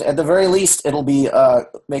will be interesting. At the very least, it'll be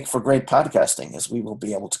make for great podcasting, as we will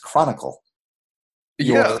be able to chronicle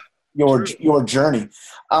your journey.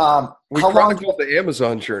 We chronicled the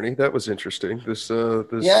Amazon journey. That was interesting. This and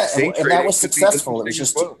that was successful.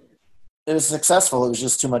 It was successful. It was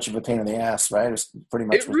just too much of a pain in the ass, right? It was pretty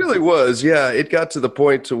much. It really was. Yeah, it got to the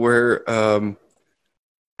point to where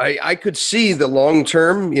I could see the long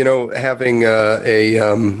term. Having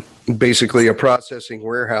basically a processing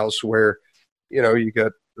warehouse where you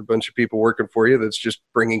got a bunch of people working for you that's just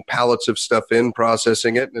bringing pallets of stuff in,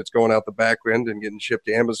 processing it, and it's going out the back end and getting shipped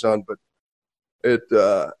to Amazon. But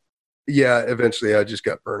eventually I just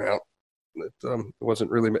got burnt out. It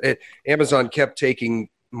wasn't really Amazon kept taking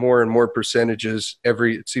more and more percentages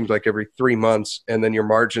it seems like every 3 months, and then your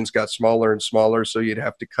margins got smaller and smaller, so you'd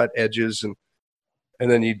have to cut edges, and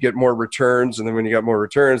then you'd get more returns, and then when you got more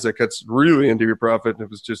returns, that cuts really into your profit, and it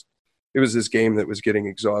was this game that was getting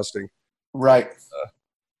exhausting. Right.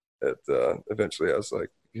 Eventually I was like,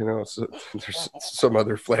 there's some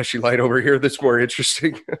other flashy light over here that's more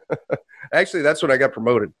interesting. Actually, that's when I got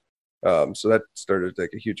promoted. So that started to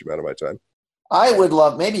take a huge amount of my time. I would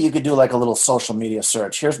love, maybe you could do like a little social media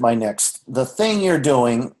search. Here's the thing you're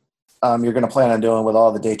doing, you're going to plan on doing with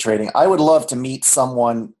all the day trading. I would love to meet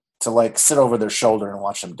someone to like sit over their shoulder and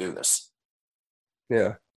watch them do this.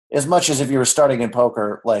 Yeah. As much as if you were starting in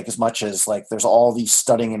poker, like as much as like there's all these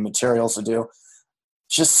studying and materials to do,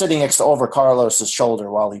 just sitting next to over Carlos's shoulder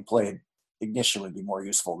while he played initially would be more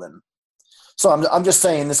useful than. So I'm just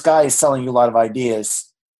saying, this guy is selling you a lot of ideas.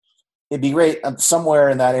 It'd be great somewhere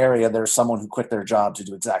in that area. There's someone who quit their job to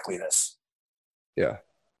do exactly this. Yeah.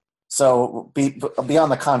 So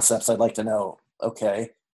beyond the concepts, I'd like to know, okay,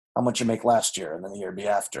 how much you make last year and then the year be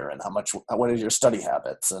after, and what are your study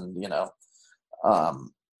habits, and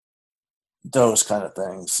those kind of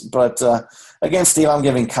things. But again, Steve, I'm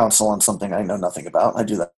giving counsel on something I know nothing about. I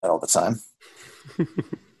do that all the time.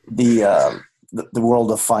 The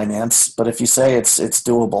world of finance. But if you say it's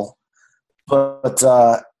doable, but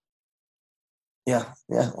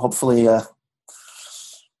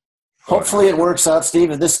hopefully it works out, Steve.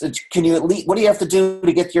 Can you at least? What do you have to do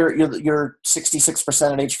to get your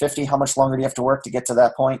 66% at age 50? How much longer do you have to work to get to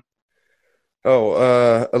that point?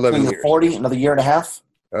 11 years. 40, another year and a half.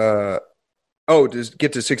 To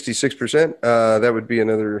get to 66%, that would be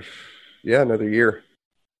another year,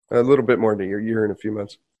 a little bit more than a year and a few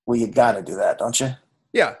months. Well, you got to do that, don't you?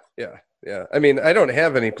 Yeah. I mean, I don't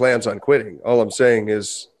have any plans on quitting. All I'm saying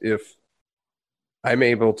is, if I'm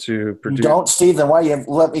able to produce. You don't, Steve? Then why you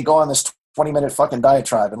let me go on this 20-minute fucking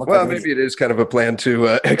diatribe? And maybe it is kind of a plan to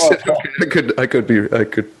exit. Okay. I could be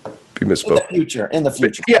misspoke. In the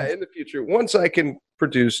future. Yeah, in the future. Once I can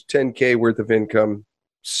produce $10K worth of income,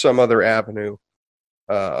 some other avenue.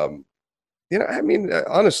 I mean,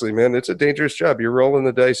 honestly, man, it's a dangerous job. You're rolling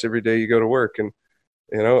the dice every day you go to work, and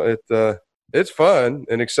it's fun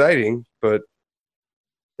and exciting, but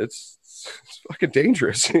it's fucking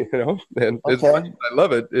dangerous, and as much as I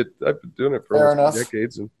love it, I've been doing it for almost 2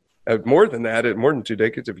 decades, and more than 2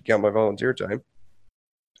 decades if you count my volunteer time.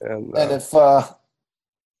 And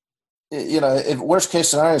if worst case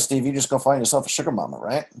scenario, Steve, you just go find yourself a sugar mama,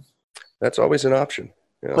 right? That's always an option.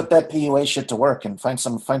 Yeah. Put that PUA shit to work and find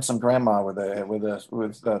some grandma with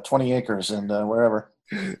 20 acres and wherever.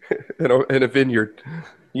 in a vineyard.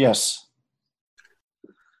 Yes.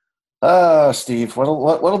 Steve,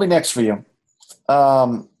 what'll be next for you?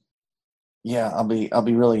 I'll be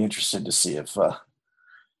really interested to see if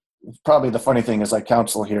probably the funny thing is I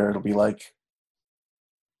counsel here, it'll be like,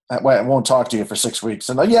 I won't talk to you for 6 weeks.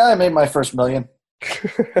 And I made my first $1 million.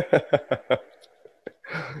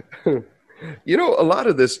 A lot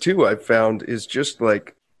of this too, I've found, is just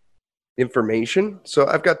like information. So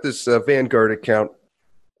I've got this Vanguard account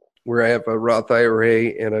where I have a Roth IRA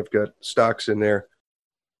and I've got stocks in there.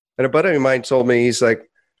 And a buddy of mine told me, he's like,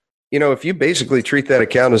 if you basically treat that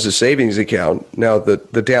account as a savings account, now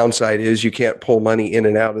the downside is you can't pull money in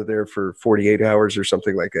and out of there for 48 hours or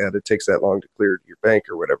something like that. It takes that long to clear your bank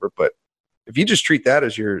or whatever. But if you just treat that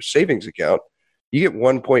as your savings account, you get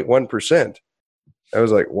 1.1%. I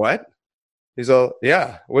was like, what? He's all,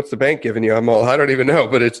 yeah, what's the bank giving you? I'm all, I don't even know,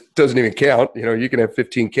 but it doesn't even count. You can have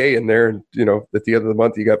 15K in there, and, at the end of the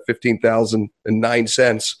month, you got 15,009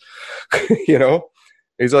 cents,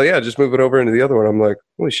 He's like, yeah, just move it over into the other one. I'm like,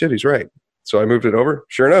 holy shit, he's right. So I moved it over.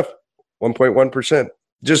 Sure enough, 1.1%.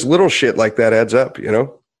 just little shit like that adds up, you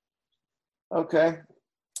know? Okay.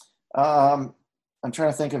 I'm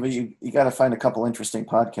trying to think of it. You got to find a couple interesting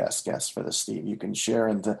podcast guests for this, Steve. You can share,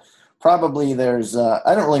 and probably there's.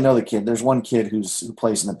 I don't really know the kid. There's one kid who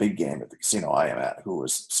plays in the big game at the casino I am at, who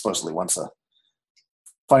was supposedly once a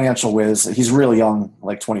financial whiz. He's really young,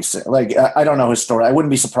 like 26. Like I don't know his story. I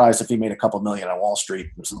wouldn't be surprised if he made a couple million on Wall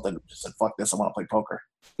Street or something. Just said, "Fuck this! I want to play poker."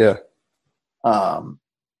 Yeah.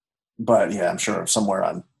 But yeah, I'm sure somewhere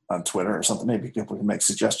on Twitter or something, maybe people can make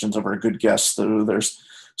suggestions over a good guest. There's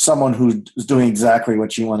someone who's doing exactly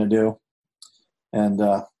what you want to do. And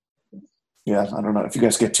yeah, I don't know if you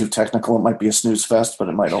guys get too technical, it might be a snooze fest, but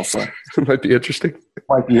it might also It might be interesting. It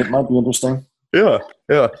might be interesting. Yeah.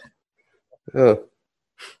 Oh,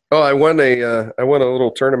 I won a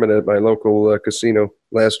little tournament at my local casino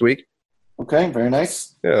last week. Okay, very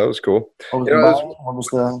nice. Yeah, that was cool. What was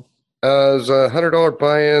the it was a $100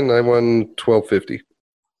 buy-in. I won $12.50.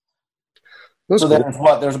 So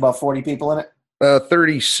cool. There's about 40 people in it?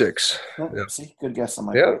 36. Yeah. See, good guess on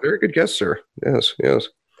my part. Very good guess, sir. Yes.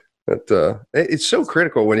 But it's so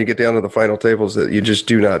critical when you get down to the final tables that you just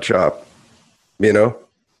do not chop. You know?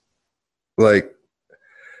 Like,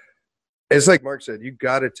 it's like Mark said, you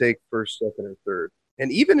got to take first, second, or third.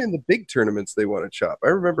 And even in the big tournaments, they want to chop. I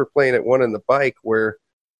remember playing at one in the bike where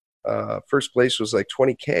first place was like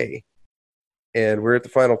 $20K. And we're at the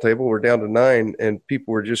final table. We're down to 9, and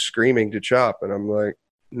people were just screaming to chop. And I'm like,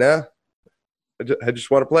 nah, I just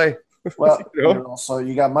want to play. Well, also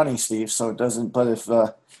you got money, Steve, so it doesn't. But if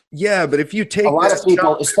but if you take a lot of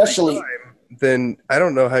people, especially, time, then I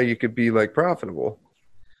don't know how you could be like profitable.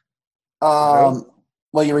 Well,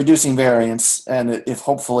 you're reducing variance, and if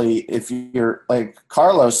you're like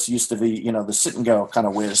Carlos used to be, the sit and go kind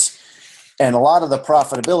of whiz, and a lot of the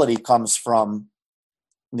profitability comes from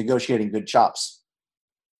negotiating good chops.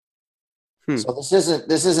 So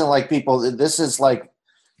this isn't like people. This is like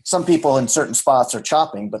some people in certain spots are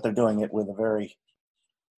chopping, but they're doing it with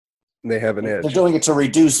they have an edge. They're doing it to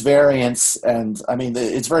reduce variance, and I mean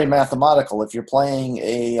it's very mathematical. If you're playing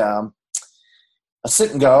a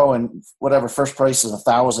sit and go, and whatever first price is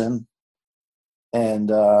 1,000,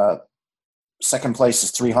 and second place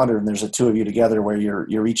is 300, and there's the two of you together where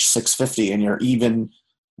you're each 650, and you're even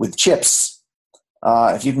with chips.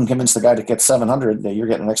 If you can convince the guy to get 700, that you're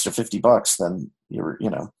getting an extra $50, then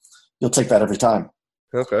you'll take that every time.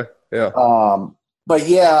 Okay. Yeah. But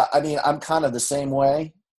yeah, I mean, I'm kind of the same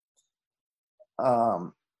way.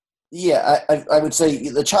 Yeah, I would say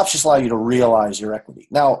the chops just allow you to realize your equity.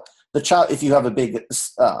 Now, the chop, if you have a big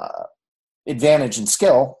advantage in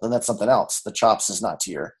skill, then that's something else. The chops is not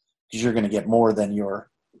tier because you're going to get more than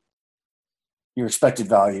your expected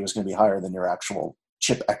value is going to be higher than your actual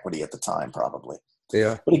chip equity at the time, probably.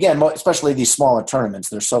 Yeah. But again, especially these smaller tournaments,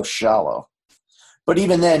 they're so shallow. But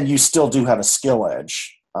even then, you still do have a skill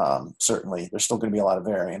edge. Certainly, there's still going to be a lot of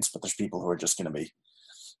variance, but there's people who are just going to be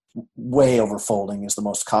way over folding is the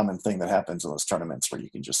most common thing that happens in those tournaments where you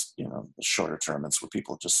can just, the shorter tournaments where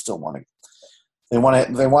people just still they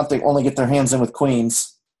only get their hands in with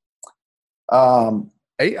queens.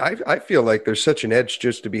 I feel like there's such an edge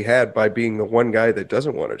just to be had by being the one guy that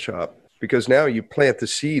doesn't want to chop, because now you plant the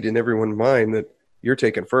seed in everyone's mind that you're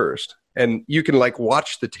taking first, and you can like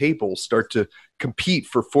watch the table start to compete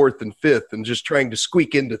for fourth and fifth and just trying to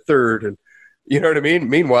squeak into third. And you know what I mean?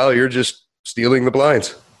 Meanwhile, you're just stealing the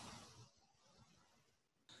blinds.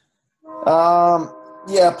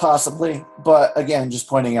 Yeah, possibly. But again, just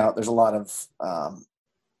pointing out, there's a lot of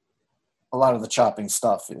the chopping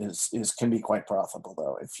stuff can be quite profitable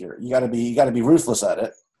though. If you got to be ruthless at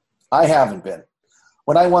it. I haven't been.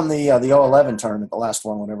 When I won the 011 tournament, the last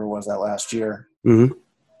one, whenever it was that last year,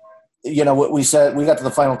 what we said, we got to the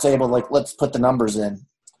final table, like, let's put the numbers in.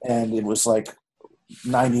 And it was like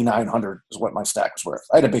 9,900 is what my stack was worth.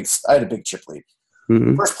 I had a big chip lead.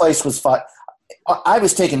 Mm-hmm. First place was 5. I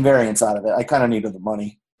was taking variance out of it. I kind of needed the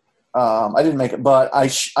money. I didn't make it, but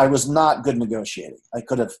I was not good negotiating. I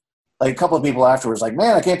could have, like a couple of people afterwards, like,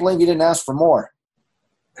 man, I can't believe you didn't ask for more.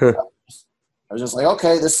 I was just like,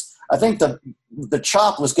 okay, I think the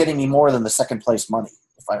chop was getting me more than the second place money,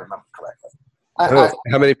 if I remember correctly.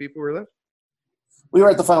 How many people were left? We were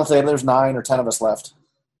at the final table. There's 9 or 10 of us left.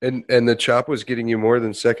 And the chop was getting you more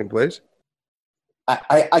than second place?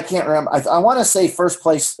 I can't remember. I want to say first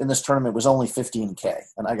place in this tournament was only $15K,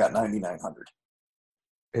 and I got 9,900.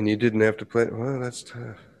 And you didn't have to play. Well, that's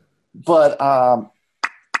tough. But I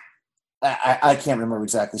can't remember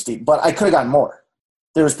exactly, Steve. But I could have gotten more.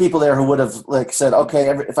 There was people there who would have like said, okay,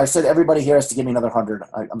 if I said everybody here has to give me another 100,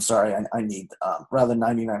 I'm sorry, I need rather than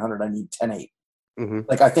 9,900, I need 10.8. Mm-hmm.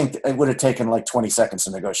 Like I think it would have taken like 20 seconds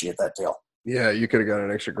to negotiate that deal. Yeah, you could have got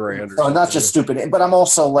an extra grand. Or So not something. just stupid, but I'm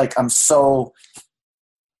also like, I'm so,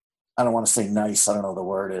 I don't want to say nice. I don't know the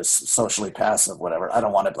word is socially passive, whatever. I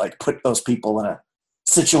don't want to like put those people in a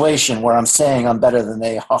situation where I'm saying I'm better than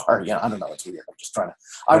they are. You know, I don't know. It's weird. I'm just trying to,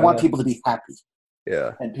 I want people to be happy,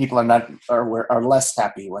 Yeah. and people are not, are less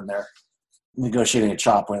happy when they're negotiating a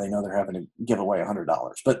chop where they know they're having to give away $100.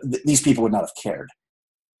 But these people would not have cared.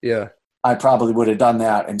 Yeah. I probably would have done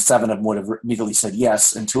that, and 7 of them would have immediately said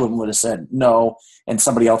yes, and 2 of them would have said no, and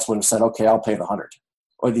somebody else would have said, okay, I'll pay the 100.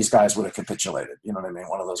 Or these guys would have capitulated. You know what I mean?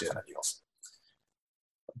 One of those kind of deals.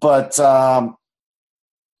 But,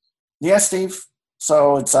 yeah, Steve.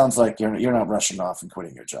 So it sounds like you're not rushing off and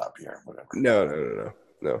quitting your job here, whatever. No.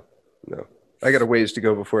 I got a ways to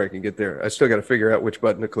go before I can get there. I still got to figure out which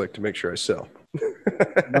button to click to make sure I sell.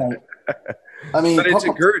 Right. I mean, but it's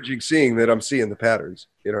encouraging seeing that I'm seeing the patterns.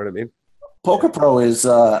 You know what I mean? Poker Pro is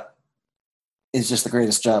just the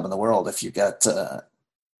greatest job in the world if you got,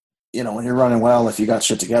 when you're running well, if you got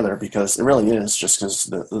shit together, because it really is, just because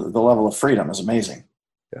the level of freedom is amazing.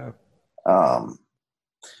 Yeah.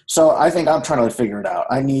 So I think I'm trying to figure it out.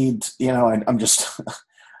 I need, I'm just,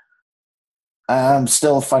 I'm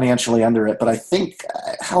still financially under it, but I think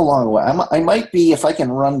how long away? I might be, if I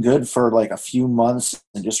can run good for like a few months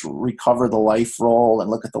and just recover the life roll and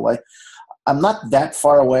look at the life. I'm not that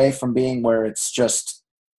far away from being where it's just,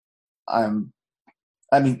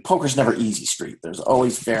 poker's never easy street. There's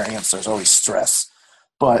always variance. There's always stress.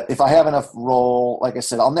 But if I have enough roll, like I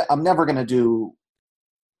said, I'm never going to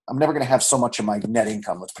have so much of my net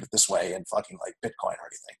income, let's put it this way, in fucking like Bitcoin or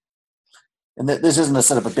anything. And this isn't a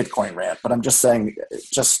set of a Bitcoin rant, but I'm just saying,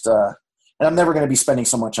 and I'm never going to be spending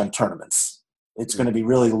so much on tournaments. It's going to be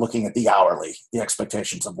really looking at the hourly, the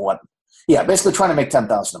expectations of basically trying to make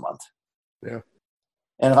 $10,000 a month. Yeah.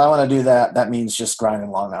 And if I want to do that, that means just grinding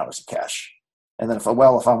long hours of cash. And then if I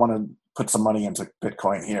want to put some money into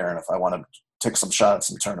Bitcoin here, and if I want to take some shots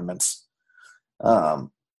in tournaments.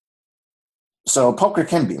 So poker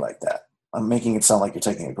can be like that. I'm making it sound like you're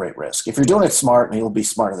taking a great risk. If you're doing it smart, and you'll be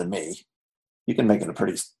smarter than me, you can make it a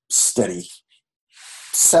pretty steady,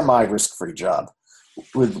 semi-risk-free job.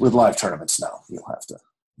 With live tournaments now, you'll have to,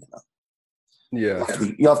 Yeah.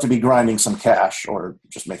 You'll have to be grinding some cash or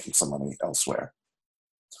just making some money elsewhere.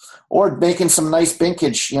 Or making some nice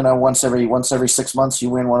binkage, once every 6 months you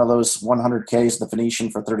win one of those 100Ks, the Venetian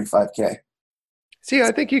for $35K. See,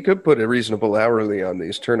 I think you could put a reasonable hourly on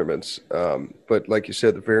these tournaments, but like you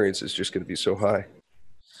said, the variance is just going to be so high.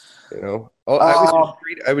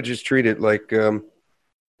 I would just treat it like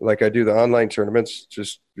I do the online tournaments.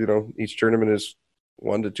 Just each tournament is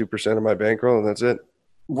 1% to 2% of my bankroll, and that's it.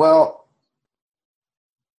 Well,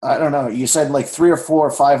 I don't know. You said like 3 or 4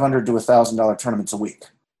 $500 to $1,000 tournaments a week.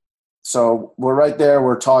 So we're right there.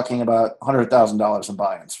 We're talking about $100,000 in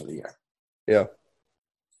buy-ins for the year. Yeah.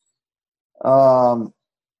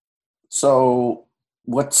 So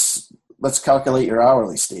let's calculate your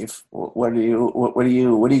hourly, Steve. What do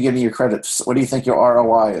you give me your credits? What do you think your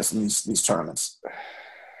ROI is in these tournaments?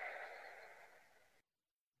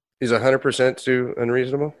 Is 100% too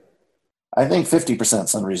unreasonable? I think 50%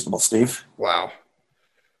 is unreasonable, Steve. Wow.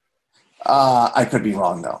 I could be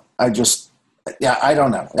wrong though. I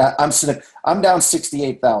don't know. I'm down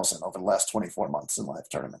 68,000 over the last 24 months in live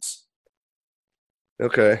tournaments.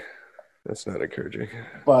 Okay. That's not encouraging.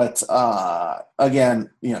 But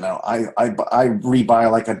again, I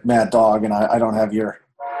rebuy like a mad dog, and I don't have your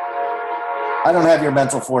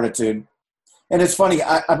mental fortitude. And it's funny,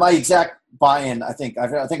 my exact buy-in, I think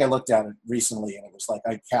I looked at it recently, and it was like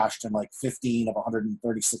I cashed in like 15 of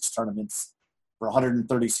 136 tournaments for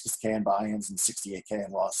 136K in buy-ins and 68K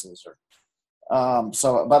in losses,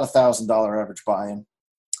 so about $1,000 average buy-in.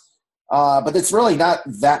 But it's really not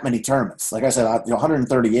that many tournaments. Like I said,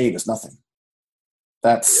 138 is nothing.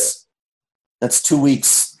 That's 2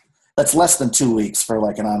 weeks. That's less than 2 weeks for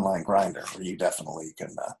like an online grinder, where you definitely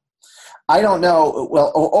can. I don't know.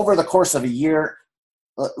 Well, over the course of a year,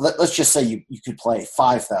 let's just say you could play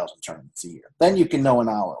 5,000 tournaments a year. Then you can know an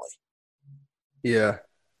hourly. Yeah.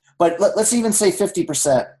 But let's even say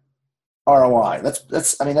 50% ROI.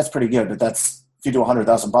 That's pretty good. But that's, if you do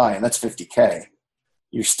 100,000 buy-in, that's 50K.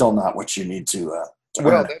 You're still not what you need to well,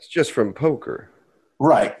 earn. That's just from poker.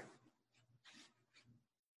 Right.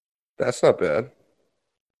 That's not bad.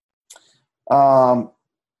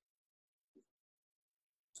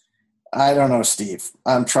 I don't know, Steve.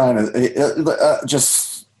 I'm trying to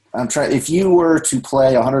if you were to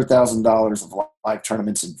play $100,000 of live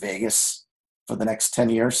tournaments in Vegas for the next 10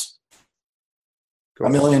 years,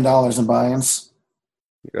 $1 million in buy-ins.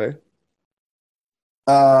 Okay.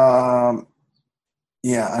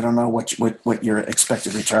 Yeah, I don't know what your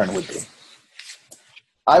expected return would be.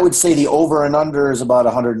 I would say the over and under is about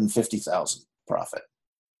 150,000 profit.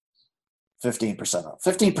 15% off.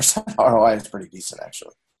 15% ROI is pretty decent,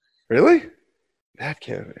 actually. Really? That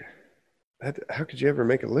can't be. How could you ever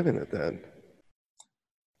make a living at that?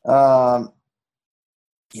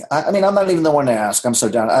 Yeah, I mean, I'm not even the one to ask. I'm so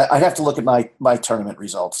down. I'd have to look at my tournament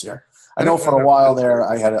results here. I know for a while there,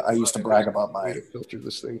 I used to brag about my filter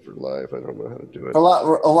this thing for live. I don't know how to do it.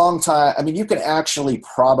 For a long time. I mean, you can actually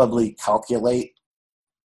probably calculate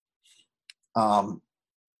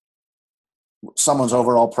someone's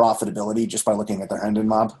overall profitability just by looking at their Hendon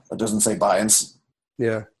mob. It doesn't say buy-ins.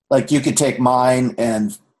 Yeah. Like you could take mine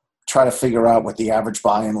and try to figure out what the average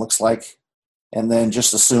buy-in looks like, and then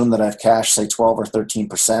just assume that I've cashed, say, 12 or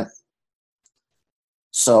 13%.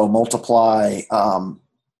 So multiply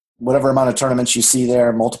whatever amount of tournaments you see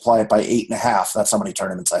there, multiply it by 8.5. That's how many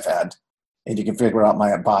tournaments I've had. And you can figure out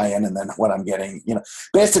my buy-in and then what I'm getting.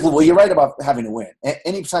 Basically, well, you're right about having to win.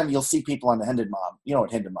 Anytime you'll see people on the Hendon mob, you know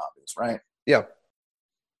what Hendon mob is, right? Yeah.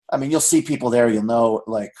 I mean, you'll see people there, you'll know,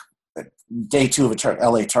 like, day 2 of a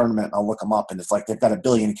LA tournament, I'll look them up, and it's like they've got $1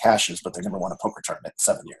 billion caches, but they never won a poker tournament in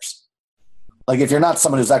 7 years. Like, if you're not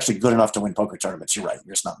someone who's actually good enough to win poker tournaments, you're right.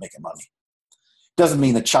 You're just not making money. Doesn't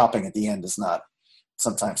mean that chopping at the end is not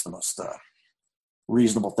sometimes the most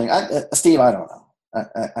reasonable thing. Steve, I don't know.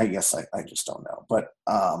 I guess I just don't know. But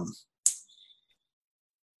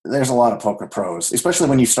there's a lot of poker pros, especially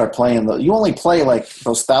when you start playing. You only play like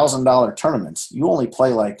those $1,000 tournaments. You only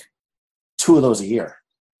play like 2 of those a year.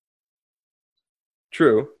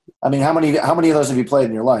 True. I mean, how many of those have you played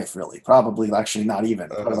in your life, really? Probably actually not even.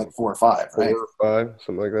 Probably like 4 or 5, right? 4 or 5,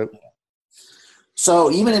 something like that. So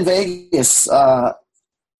even in Vegas, the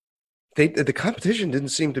competition didn't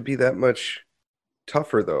seem to be that much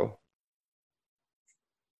tougher, though,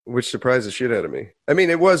 which surprised the shit out of me. I mean,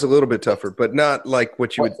 it was a little bit tougher, but not like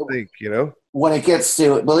what you would think, When it gets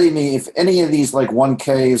to, believe me, if any of these like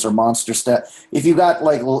 1Ks or monster stat, if you got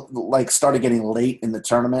like started getting late in the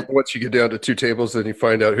tournament, once you get down to 2 tables, then you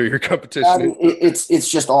find out who your competition is. It's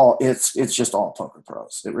just all poker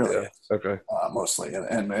pros. It really is. Okay. Mostly,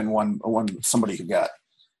 and one somebody who got.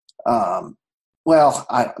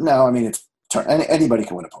 It's anybody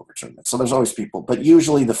can win a poker tournament, so there's always people, but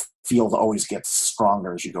usually the field always gets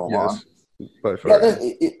stronger as you go along. By far.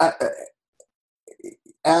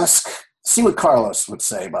 Yeah, see what Carlos would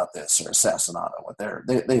say about this, or Assassinado. What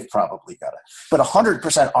they've probably got it, but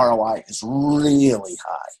 100% ROI is really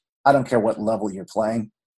high. I don't care what level you're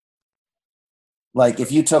playing. Like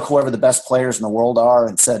if you took whoever the best players in the world are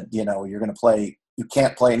and said, you're going to play, you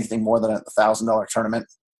can't play anything more than a $1,000 tournament.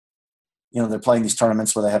 They're playing these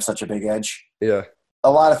tournaments where they have such a big edge. Yeah. A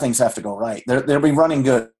lot of things have to go right. They'll be running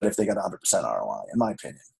good if they got 100% ROI, in my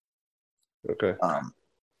opinion. Okay.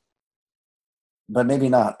 But maybe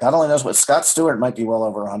not. God only knows what Scott Stewart might be well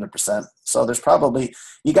over 100%. So there's probably,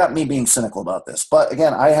 you got me being cynical about this. But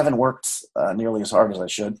again, I haven't worked nearly as hard as I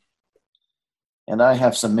should. And I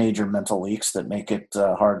have some major mental leaks that make it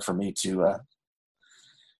hard for me to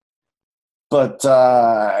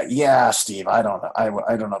yeah, Steve, I don't know.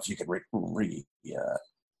 I don't know if you could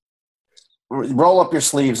roll up your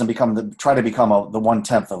sleeves and try to become the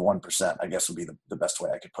 1/10 of 1%. I guess would be the best way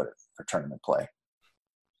I could put it for tournament play.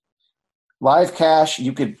 Live cash,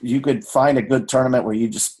 you could find a good tournament where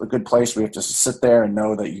a good place where you have to sit there and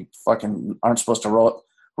know that you fucking aren't supposed to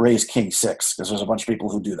raise king 6 because there's a bunch of people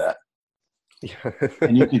who do that. Yeah.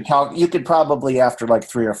 And you could probably after like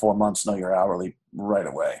 3 or 4 months know your hourly right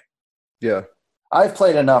away. Yeah. I've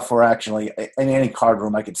played enough where actually in any card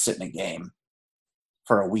room I could sit in a game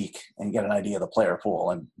for a week and get an idea of the player pool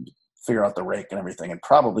and figure out the rake and everything and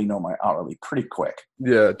probably know my hourly pretty quick.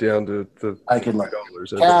 Yeah, down to the I could look.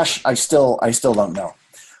 Cash, I still don't know.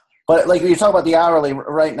 But like when you talk about the hourly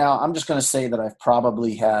right now, I'm just going to say that I've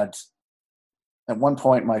probably had at one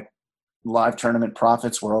point my live tournament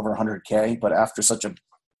profits were over 100K, but after such a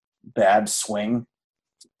bad swing,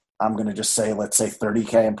 I'm going to just say, let's say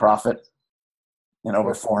 30K in profit and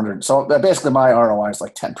over 400. So basically my ROI is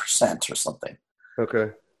like 10% or something.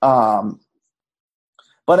 Okay.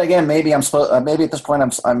 But again, maybe I'm supposed. Maybe at this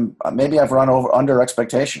point, maybe I've run under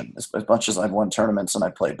expectation as much as I've won tournaments and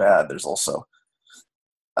I play bad. There's also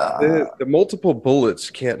the multiple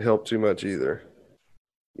bullets can't help too much either.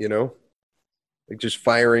 Like just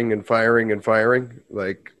firing and firing and firing.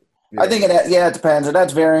 Like I think it depends. It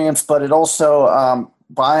adds variance, but it also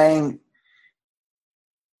buying.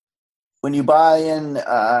 When you buy in,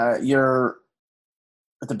 you're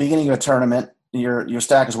at the beginning of a tournament. Your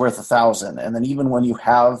stack is worth 1,000, and then even when you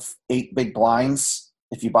have 8 big blinds,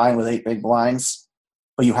 if you buy in with 8 big blinds,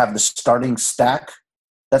 but you have the starting stack,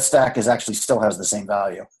 that stack is actually still has the same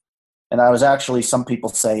value. And I was actually, some people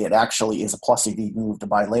say it actually is a plus EV move to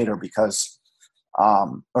buy later because,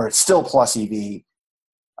 or it's still plus EV,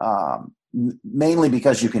 mainly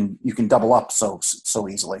because you can double up so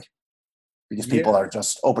easily because people are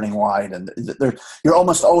just opening wide, and you're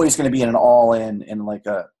almost always going to be in an all-in in like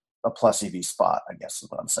a plus EV spot, I guess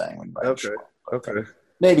is what I'm saying. When you buy Okay.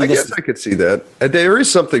 Maybe I guess I could see that. There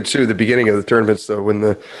is something too, the beginning of the tournaments though, when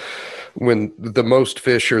the most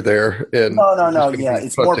fish are there. And no. Yeah,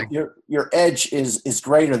 it's punting. More your edge is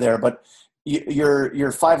greater there, but your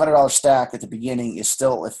 $500 stack at the beginning is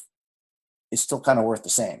still kind of worth the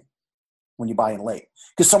same when you buy in late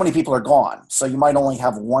because so many people are gone. So you might only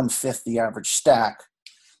have 1/5 the average stack,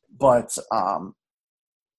 but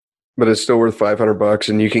it's still worth $500,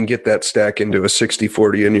 and you can get that stack into a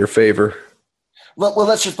 60-40 in your favor. Well,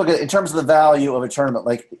 let's just look at it in terms of the value of a tournament.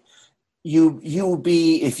 Like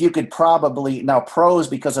if you could probably now pros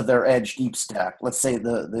because of their edge deep stack. Let's say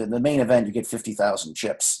the main event you get 50,000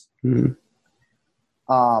 chips. Mm-hmm.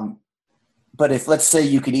 But if let's say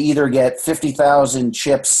you could either get 50,000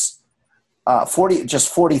 chips,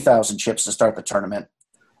 40,000 chips to start the tournament,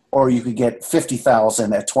 or you could get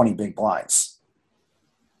 50,000 at 20 big blinds.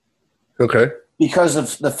 Okay. Because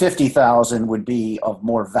of the 50,000 would be of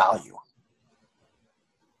more value.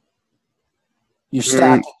 Your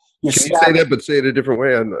stack. Can you say that, but say it a different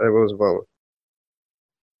way? I wasn't following.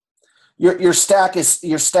 Your stack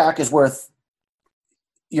is worth.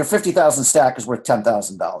 Your 50,000 stack is worth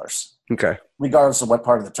 $10,000. Okay. Regardless of what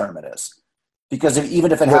part of the tournament is, because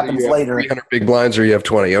even if it happens later, 300 big blinds or you have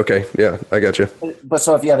 20. Okay, yeah, I got you. But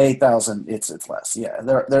so if you have 8,000, it's less. Yeah,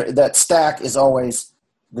 that stack is always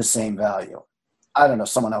the same value. I don't know.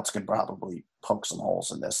 Someone else could probably poke some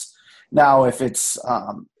holes in this. Now, if it's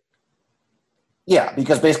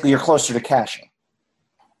because basically you're closer to cashing.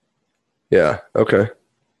 Yeah. Okay.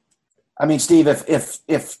 I mean, Steve, if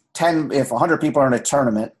 100 people are in a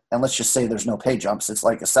tournament, and let's just say there's no pay jumps, it's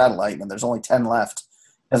like a satellite, and there's only 10 left.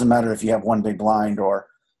 Doesn't matter if you have one big blind or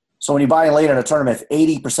so. When you buy late in a tournament, if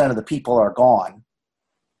 80% of the people are gone,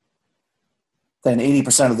 then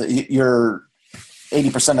 80%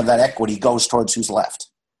 of that equity goes towards who's left.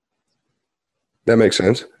 That makes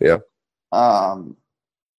sense. Yeah.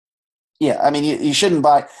 Yeah, I mean, you shouldn't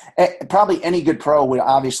buy. Probably any good pro would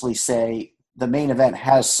obviously say the main event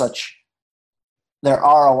has such. Their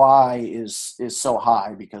ROI is so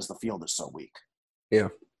high because the field is so weak. Yeah.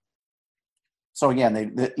 So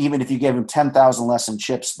again, even if you gave them 10,000 less in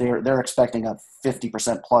chips, they're expecting a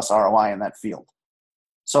 50% plus ROI in that field.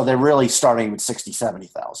 So they're really starting with 60,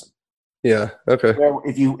 70,000. Yeah. Okay.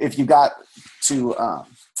 If you got to,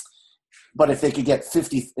 but if they could get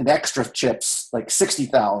 50 in extra chips, like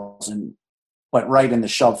 60,000, but right in the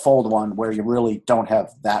shove fold one where you really don't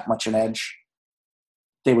have that much an edge,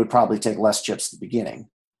 they would probably take less chips at the beginning.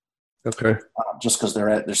 Okay. Just because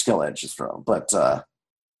their skill edge is thrown. But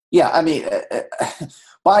yeah, I mean,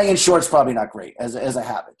 buying in short's probably not great as a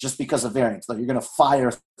habit, just because of variance. Like you're going to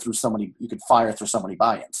fire through so many. You could fire through so many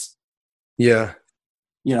buy-ins. Yeah.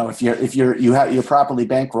 You know, if you're properly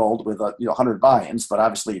bankrolled with 100 buy-ins, but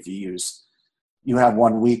obviously if you have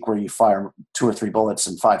 1 week where you fire 2 or 3 bullets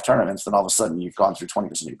in 5 tournaments, then all of a sudden you've gone through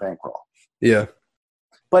 20% of your bankroll. Yeah.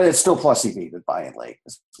 But it's still plus EV to buy in late,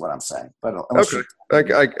 is what I'm saying. But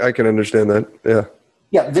okay, I can understand that. Yeah.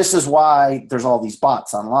 Yeah, this is why there's all these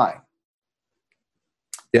bots online.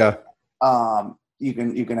 Yeah. You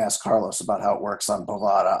can ask Carlos about how it works on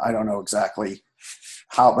Bovada. I don't know exactly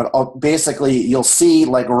how, but basically you'll see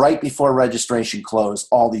like right before registration close,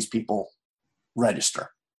 all these people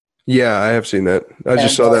register. Yeah, I have seen that. I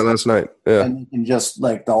just saw that last night. Yeah. And you can just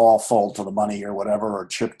like they'll all fold to the money or whatever or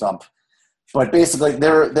chip dump. But basically,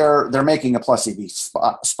 they're making a plus EV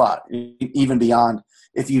spot even beyond.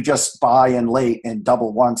 If you just buy in late and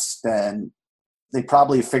double once, then they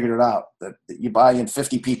probably figured it out that you buy in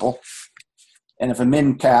 50 people, and if a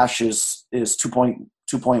min cash is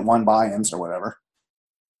 2.1 buy-ins or whatever,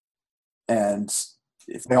 and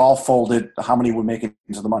if they all folded, how many would make it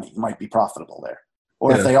into the money? You might be profitable there.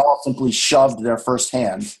 Or if they all simply shoved their first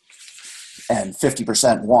hand and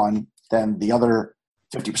 50% won, then the other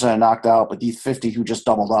 50% knocked out, but these 50 who just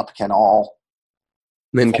doubled up can all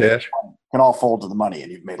fold to the money,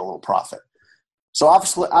 and you've made a little profit. So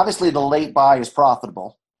obviously the late buy is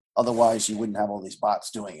profitable. Otherwise, you wouldn't have all these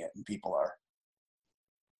bots doing it, and people are.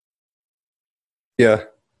 Yeah,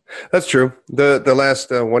 that's true. The last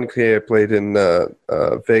 1K I played in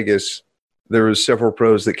Vegas, there was several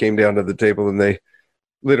pros that came down to the table, and they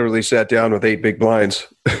literally sat down with 8 big blinds.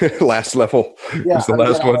 Last level was the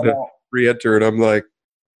last one to re-enter, and I'm like,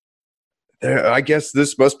 I guess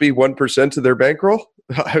this must be 1% of their bankroll.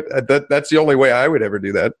 That's the only way I would ever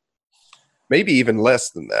do that. maybe even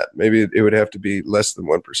less than that. Maybe it would have to be less than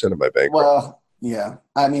 1% of my bankroll. Well, yeah.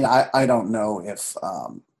 I mean, I don't know if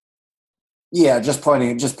just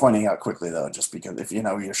pointing out quickly though, just because if you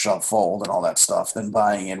know your shove fold and all that stuff, then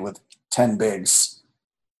buying in with 10 bigs,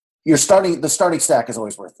 the starting stack is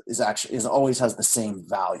always always has the same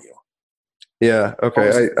value. Yeah.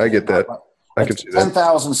 Okay. I get that. I can see that.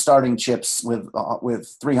 10,000 starting chips with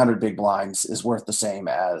 300 big blinds is worth the same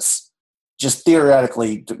as just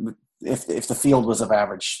theoretically if the field was of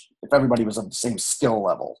average, if everybody was of the same skill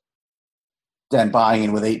level, then buying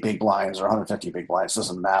in with 8 big blinds or 150 big blinds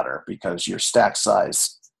doesn't matter because your stack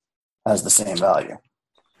size has the same value.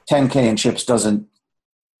 10K in chips doesn't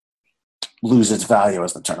lose its value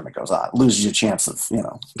as the tournament goes on. It loses your chance of,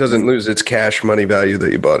 Doesn't lose its cash money value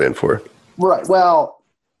that you bought in for. Right. Well,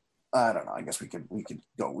 I don't know. I guess we could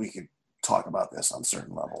talk about this on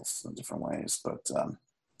certain levels in different ways, but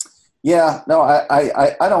I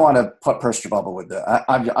don't want to burst your bubble with that.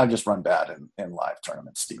 I've just run bad in live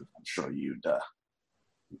tournaments, Steve. I'm sure you'd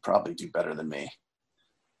probably do better than me,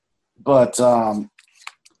 but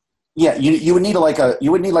you would need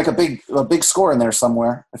a big score in there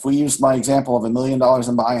somewhere. If we used my example of $1 million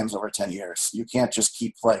in buy-ins over 10 years, you can't just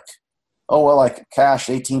keep I cashed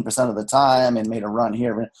 18% of the time and made a run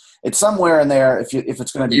here. It's somewhere in there. If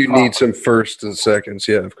it's going to be, you need some firsts and seconds.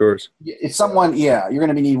 Yeah, of course. It's someone. Yeah, you're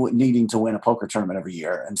going to be needing to win a poker tournament every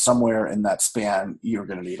year, and somewhere in that span, you're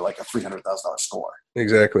going to need like a $300,000 score.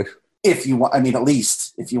 Exactly. If you want, at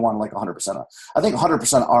least if you want 100%. I think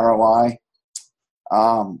 100% ROI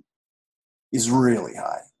is really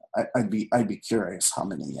high. I'd be curious how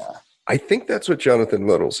many. I think that's what Jonathan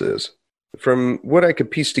Littles is. From what I could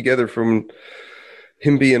piece together from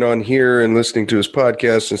him being on here and listening to his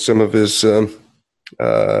podcast and some of his,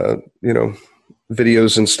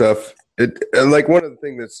 videos and stuff, like one of the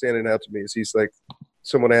things that's standing out to me is he's like,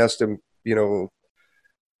 someone asked him,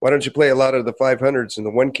 why don't you play a lot of the 500s and the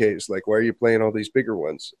 1Ks? Like, why are you playing all these bigger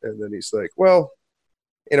ones? And then he's like, well,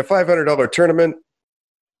 in a $500 tournament,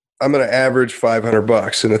 I'm going to average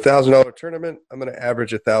 $500. In a $1,000 tournament, I'm going to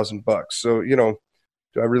average $1,000. So,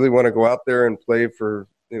 do I really want to go out there and play for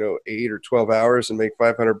 8 or 12 hours and make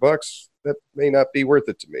 $500? That may not be worth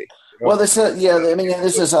it to me. Well, this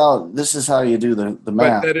is how you do the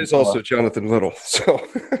math. But that is also Jonathan Little. So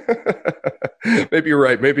maybe you're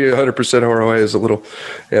right. Maybe 100% ROI is a little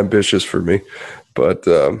ambitious for me. But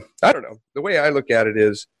I don't know. The way I look at it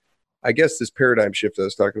is, I guess this paradigm shift I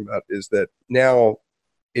was talking about is that now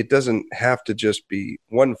it doesn't have to just be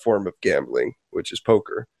one form of gambling, which is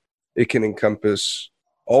poker. It can encompass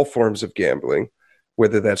all forms of gambling,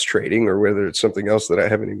 whether that's trading or whether it's something else that I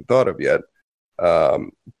haven't even thought of yet.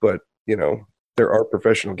 But, there are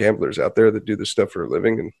professional gamblers out there that do this stuff for a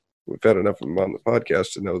living, and we've had enough of them on the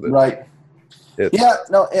podcast to know that. Right.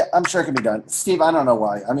 I'm sure it can be done. Steve, I don't know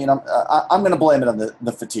why. I mean, I'm going to blame it on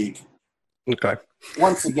the fatigue. Okay.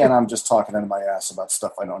 Once again, I'm just talking out of my ass about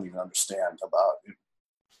stuff I don't even understand about.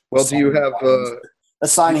 Well, do you have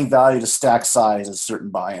assigning value to stack size at certain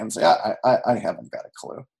buy-ins? Yeah, I haven't got a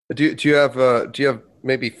clue. Do you have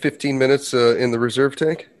maybe 15 minutes in the reserve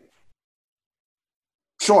tank?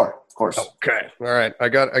 Sure, of course. Okay, all right. I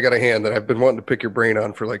got a hand that I've been wanting to pick your brain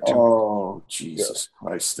on for like 2 minutes. Oh, Jesus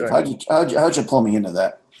Christ! How'd you pull me into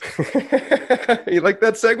that? You like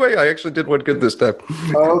that segue? I actually did one good this time.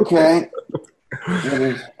 Okay.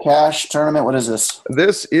 Cash tournament. What is this?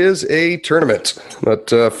 This is a tournament. But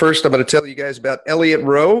first, I'm going to tell you guys about Elliott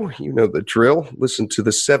Row. You know the drill. Listen to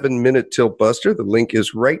the 7-minute Tilt Buster. The link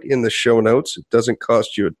is right in the show notes. It doesn't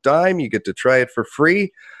cost you a dime. You get to try it for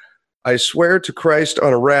free. I swear to Christ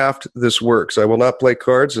on a raft, this works. I will not play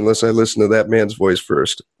cards unless I listen to that man's voice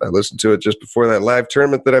first. I listened to it just before that live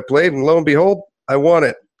tournament that I played, and lo and behold, I won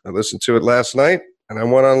it. I listened to it last night, and I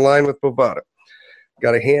won online with Bovada.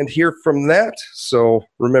 Got a hand here from that. So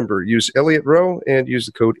remember, use Elliott Row and use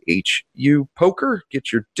the code HUPOKER.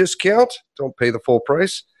 Get your discount. Don't pay the full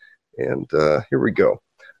price. And here we go.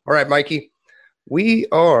 All right, Mikey. We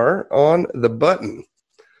are on the button.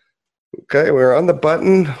 Okay, we're on the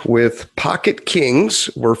button with Pocket Kings.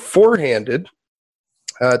 We're four-handed.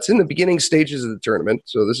 It's in the beginning stages of the tournament.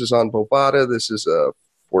 So this is on Bovada. This is a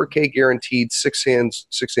 4K guaranteed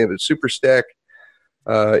six-handed super stack.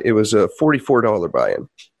 It was a $44 buy-in.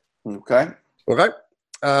 Okay.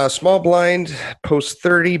 Small blind, post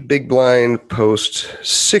 30, big blind, post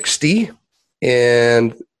 60.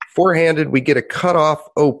 And four-handed, we get a cutoff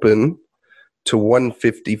open to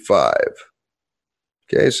 155.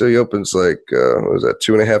 Okay, so he opens like, what was that,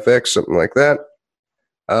 2.5x, something like that.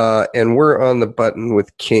 And we're on the button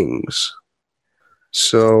with kings.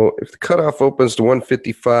 So if the cutoff opens to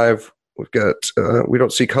 155, We've got, we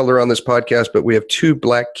don't see color on this podcast, but we have 2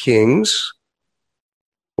 black kings.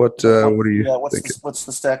 What are you thinking? What's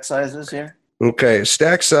the stack sizes here? Okay,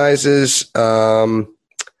 stack sizes. Cutoff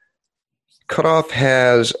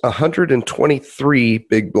has 123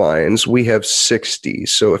 big blinds. We have 60.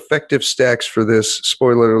 So effective stacks for this,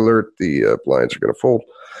 spoiler alert, the blinds are going to fold.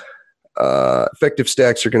 Effective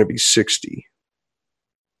stacks are going to be 60.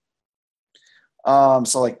 So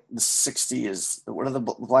like the 60 is, what are the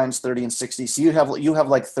blinds, 30 and 60? So you have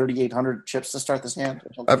like 3,800 chips to start this hand?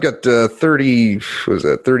 I've got 30, what was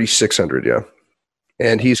that, 3,600, yeah.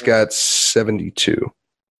 And he's got 72.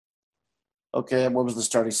 Okay, what was the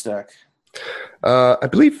starting stack? I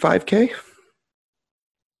believe 5K.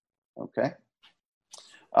 Okay.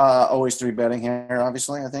 Always 3 betting here,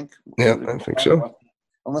 obviously, I think. Yeah, I think so.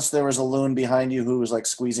 Unless there was a loon behind you who was like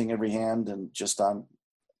squeezing every hand and just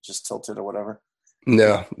tilted or whatever.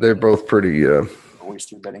 No, they're both pretty always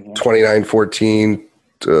 3 betting here. 29-14.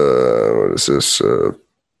 What is this?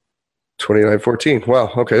 29-14.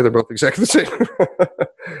 Wow, okay, they're both exactly the same.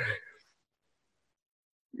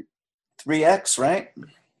 3x, right?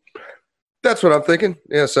 That's what I'm thinking.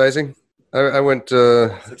 Yeah, sizing. I went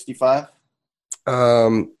 65. I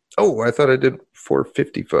thought I did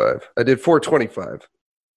 455. I did 425. I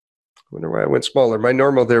wonder why I went smaller. My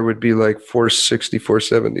normal there would be like 460,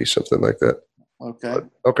 470, something like that. Okay. But,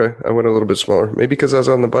 okay, I went a little bit smaller. Maybe because I was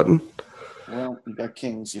on the button. Well, you got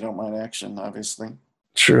kings. You don't mind action, obviously.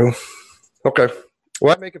 True. Okay.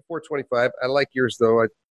 Well, I make it 425. I like yours though.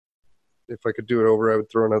 If I could do it over, I would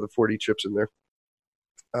throw another 40 chips in there.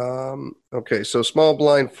 Okay, so small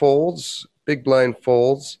blind folds, big blind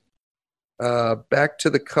folds, back to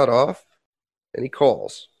the cutoff, and he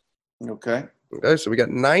calls. Okay. Okay, so we got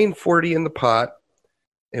 940 in the pot,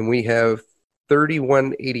 and we have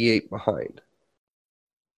 3188 behind.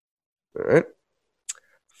 All right.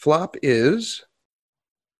 Flop is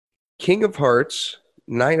King of Hearts,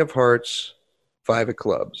 9 of Hearts, 5 of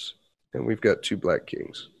Clubs, and we've got 2 black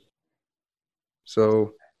kings.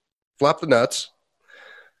 So flop the nuts.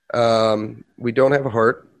 We don't have a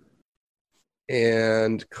heart,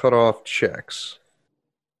 and cut off checks.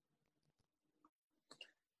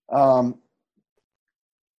 I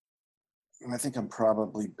think I'm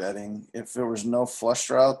probably betting. If there was no flush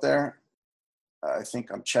draw out there, I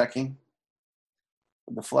think I'm checking.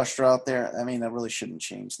 With the flush draw out there, I mean, that really shouldn't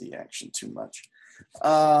change the action too much.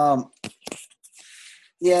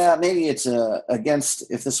 Yeah, maybe it's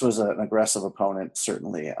against. If this was an aggressive opponent,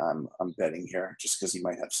 certainly I'm betting here, just because he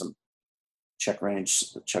might have some check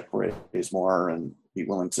raise more and be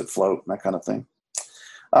willing to float and that kind of thing.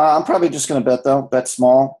 I'm probably just going to bet though. Bet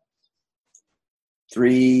small,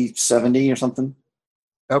 370 or something.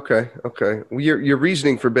 Okay. Well, your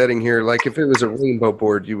reasoning for betting here, like if it was a rainbow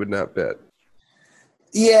board, you would not bet.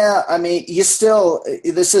 Yeah, I mean, you still.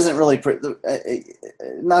 This isn't really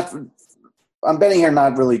not. I'm betting here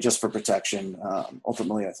not really just for protection.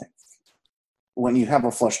 Ultimately, I think when you have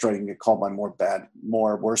a flush draw, you can get called by more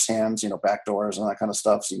worse hands, backdoors and that kind of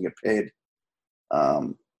stuff. So you can get paid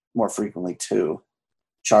more frequently to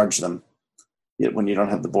charge them when you don't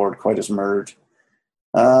have the board quite as murdered.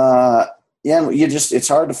 Yeah, it's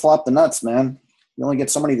hard to flop the nuts, man. You only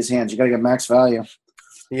get so many of these hands. You got to get max value.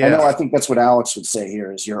 Yeah. I think that's what Alex would say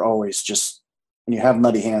here is you're always just, when you have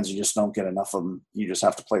nutty hands, you just don't get enough of them. You just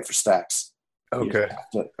have to play for stacks. Okay.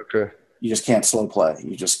 You just can't slow play.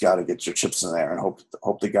 You just got to get your chips in there and hope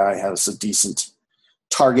the guy has a decent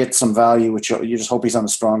target, some value, which you just hope he's on a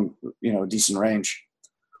strong, decent range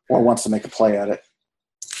or wants to make a play at it.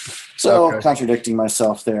 So contradicting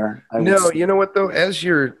myself there. No, you know what though? As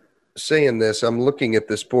you're saying this, I'm looking at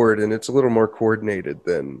this board and it's a little more coordinated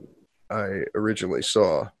than I originally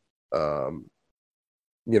saw.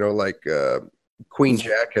 Queen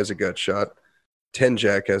Jack has a gut shot. 10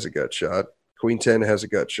 Jack has a gut shot. Queen 10 has a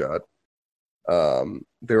gut shot.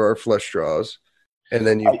 There are flush draws. And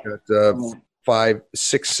then you've got 5,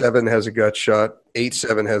 6, 7 has a gut shot. 8,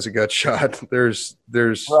 7 has a gut shot. There's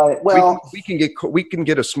right. Well, we can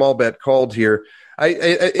get a small bet called here.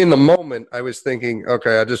 I in the moment I was thinking,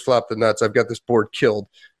 okay, I just flopped the nuts. I've got this board killed.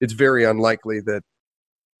 It's very unlikely that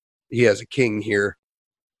he has a king here.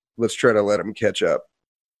 Let's try to let him catch up.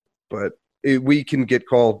 But we can get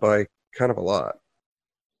called by kind of a lot.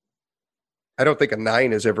 I don't think a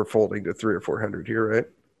 9 is ever folding to 300 or 400 here,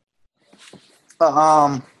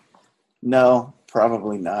 right? No,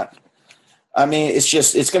 probably not. I mean, it's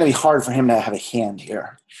going to be hard for him to have a hand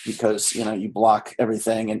here because, you block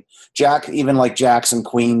everything. And Jack, even like jacks and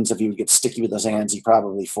queens, if you get sticky with those hands, he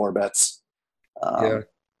probably 4 bets.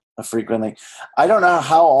 frequently. I don't know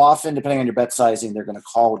how often, depending on your bet sizing, they're going to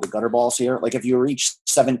call with the gutter balls here. Like if you reach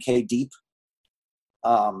 7K deep,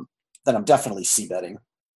 then I'm definitely c betting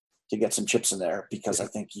to get some chips in there because I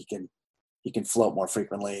think he can float more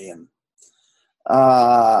frequently. And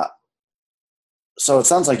so it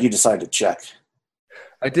sounds like you decided to check.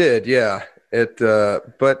 I did, yeah.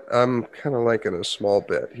 But I'm kind of liking a small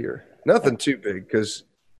bet here. Nothing too big because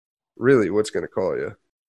really, what's going to call you?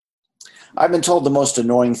 I've been told the most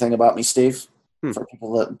annoying thing about me, Steve, Hmm. for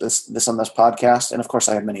people that this on this podcast, and of course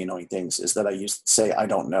I have many annoying things, is that I used to say I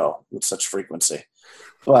don't know with such frequency.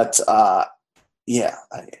 But yeah,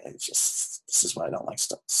 I just this is why I don't like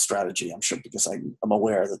strategy. I'm sure because I'm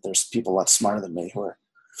aware that there's people a lot smarter than me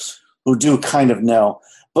who do kind of know.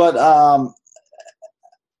 But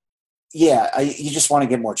yeah, you just want to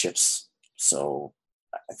get more chips, so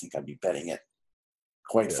I think I'd be betting it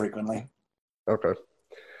quite frequently. Okay.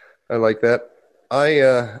 I like that.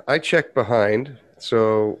 I check behind.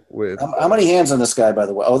 So with How many hands on this guy, by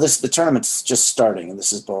the way? Oh, the tournament's just starting, and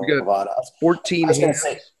this is Bovada. 14 I was going to hands.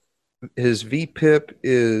 say, His VPIP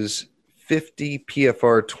is 50,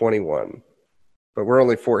 PFR 21, but we're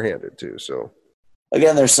only four-handed too. So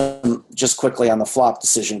again, there's some just quickly on the flop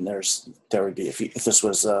decision. There would be if this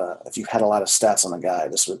was if you had a lot of stats on the guy,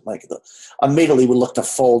 this would immediately would look to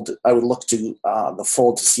fold. I would look to the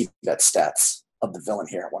fold to see that stats of the villain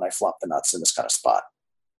here when I flop the nuts in this kind of spot.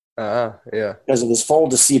 Yeah. Because if his fold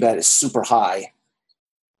to see bet is super high,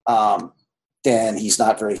 then he's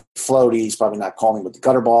not very floaty. He's probably not calling with the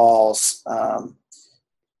gutter balls.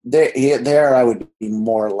 There I would be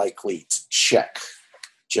more likely to check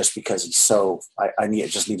just because he's so – I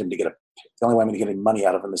just need him to get the only way I'm going to get any money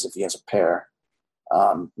out of him is if he has a pair,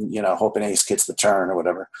 hoping ace gets the turn or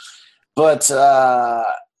whatever. But,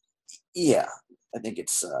 yeah, I think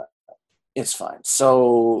it's fine.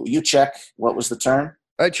 So you check. What was the turn?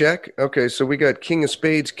 I check. Okay, so we got king of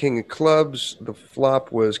spades, king of clubs. The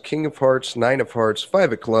flop was king of hearts, nine of hearts,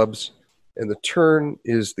 five of clubs, and the turn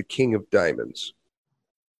is the king of diamonds.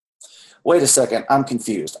 Wait a second. I'm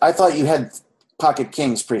confused. I thought you had pocket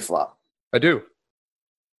kings pre-flop. I do.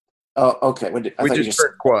 Oh, okay. We just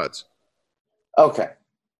turned quads. Okay.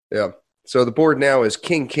 Yeah. So the board now is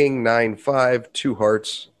king, king, 9, 5, two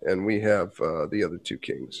hearts, and we have the other two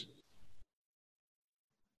kings.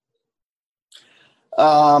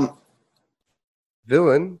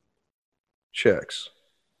 Villain checks.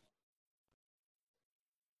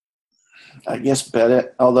 I guess bet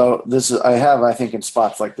it. Although I think in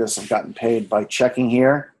spots like this, I've gotten paid by checking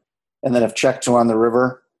here, and then if checked to on the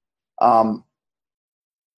river, betting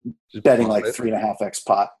like 3.5x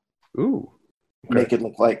pot. Ooh. Okay. Make it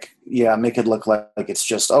look like it's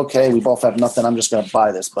just okay. We both have nothing. I'm just going to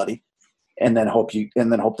buy this, buddy, and then hope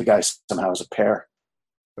the guy somehow has a pair.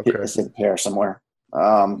 Okay. Is a pair somewhere.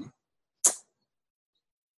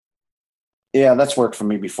 Yeah, that's worked for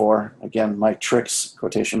me before. Again, my tricks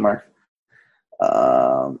quotation mark.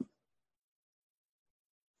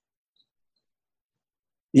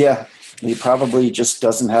 Yeah, he probably just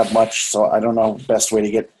doesn't have much, so I don't know. Best way to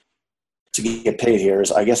get paid here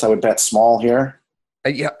is, I guess I would bet small here.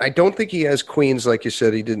 I don't think he has queens like you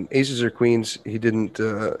said. He didn't aces or queens. He didn't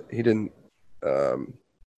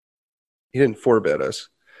four bet us.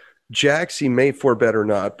 Jacks he may four bet or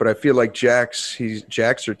not, but I feel like jacks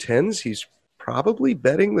or tens. He's probably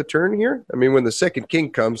betting the turn here. I mean, when the second king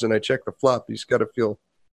comes and I check the flop, he's got to feel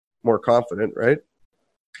more confident, right?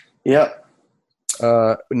 Yep.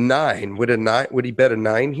 9. Would he bet a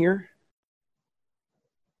 9 here?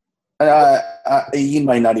 He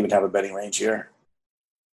might not even have a betting range here.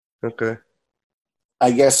 Okay.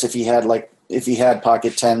 I guess if he had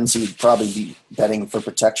pocket tens, he'd probably be betting for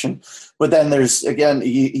protection. But then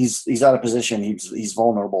he's out of position. He's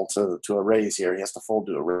vulnerable to a raise here. He has to fold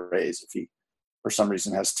to a raise if he, for some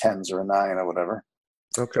reason, has tens or a 9 or whatever.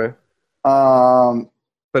 Okay.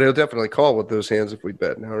 But he'll definitely call with those hands if we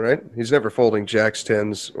bet now, right? He's never folding jacks,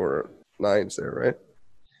 tens, or 9s there, right?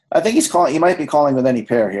 I think he's calling. He might be calling with any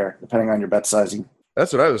pair here, depending on your bet sizing.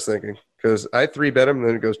 That's what I was thinking. Because I 3-bet him, and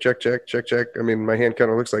then it goes check, check, check, check. I mean, my hand kind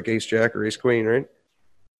of looks like ace jack or ace queen, right?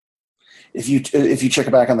 If you check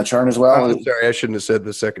it back on the turn as well. Oh, sorry, I shouldn't have said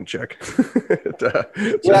the second check.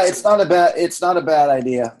 Yeah, it's not a bad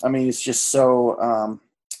idea. I mean, it's just so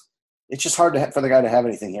it's just hard for the guy to have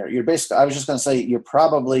anything here. I was just going to say you're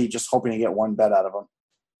probably just hoping to get one bet out of him.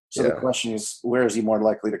 So The question is, where is he more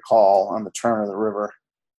likely to call, on the turn or the river?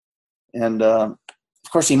 And of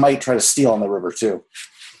course, he might try to steal on the river too,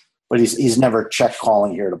 but he's never check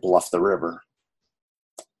calling here to bluff the river.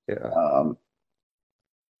 Yeah.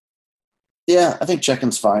 Yeah, I think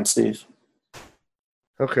checking's fine, Steve.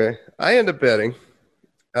 Okay. I end up betting.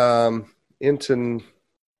 into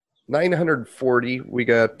 940. We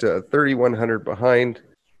got 3,100 behind.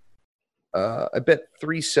 I bet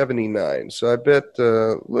 379. So I bet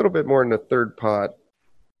a little bit more in the third pot.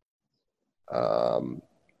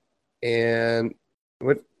 And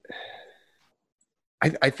what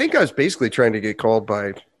I think I was basically trying to get called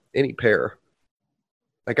by any pair.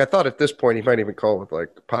 Like I thought at this point he might even call with like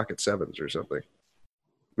pocket sevens or something.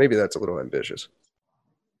 Maybe that's a little ambitious.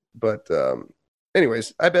 But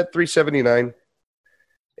anyways, I bet 379.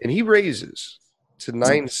 And he raises to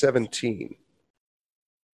 917.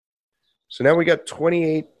 So now we got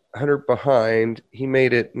 2,800 behind. He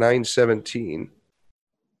made it 917.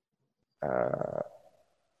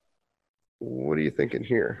 What are you thinking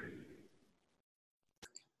here?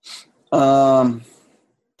 Yeah,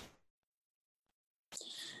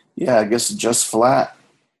 I guess just flat.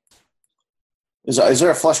 Is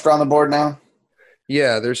there a flush draw on the board now?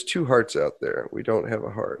 Yeah, there's 2 hearts out there. We don't have a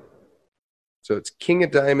heart. So it's king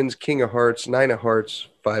of diamonds, king of hearts, 9 of hearts,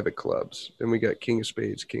 5 of clubs. Then we got king of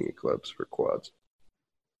spades, king of clubs for quads.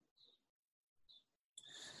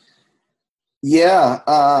 Yeah,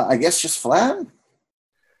 I guess just flat.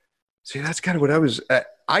 See, that's kind of what I was.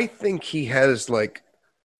 I think he has like,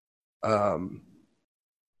 I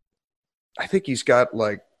think he's got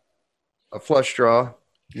like a flush draw,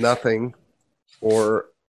 nothing, or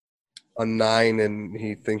a 9, and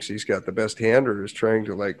he thinks he's got the best hand, or is trying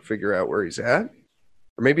to like figure out where he's at,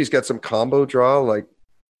 or maybe he's got some combo draw like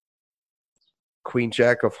queen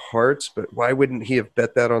jack of hearts. But why wouldn't he have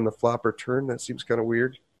bet that on the flop or turn? That seems kind of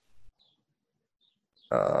weird.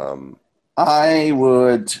 I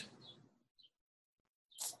would.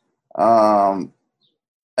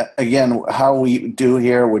 Again, how we do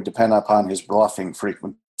here would depend upon his bluffing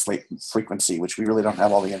frequency, which we really don't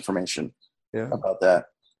have all the information about that.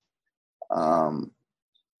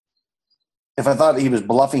 If I thought he was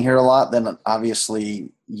bluffing here a lot, then obviously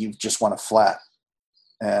you just want to flat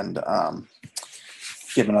and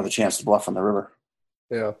give him another chance to bluff on the river.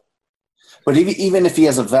 Yeah. But even if he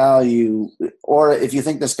has a value, or if you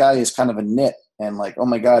think this guy is kind of a nit and like, oh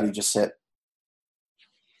my God, he just hit.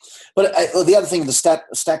 But the other thing, the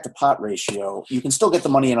stack to pot ratio, you can still get the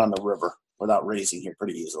money in on the river without raising here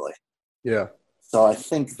pretty easily. Yeah. So I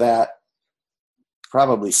think that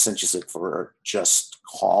probably cinches it for just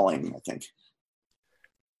calling, I think.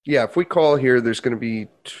 Yeah, if we call here, there's going to be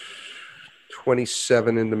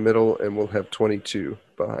 27 in the middle, and we'll have 22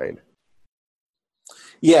 behind.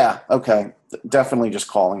 Yeah, okay. Definitely just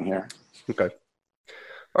calling here. Okay.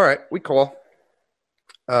 All right, we call.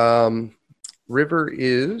 River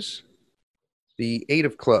is the 8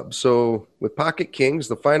 of clubs. So with pocket kings,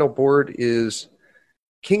 the final board is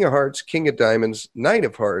king of hearts, king of diamonds, 9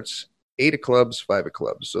 of hearts, 8 of clubs, 5 of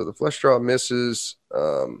clubs. So the flush draw misses.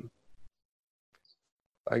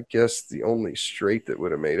 I guess the only straight that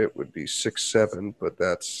would have made it would be 6-7, but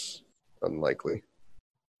that's unlikely.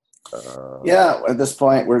 Yeah, at this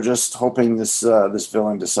point, we're just hoping this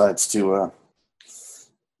villain decides to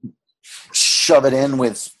shove it in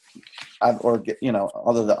with, or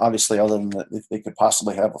other than that, if they could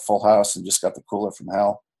possibly have a full house and just got the cooler from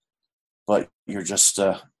hell. But you're just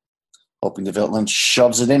hoping the villain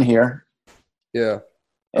shoves it in here. Yeah.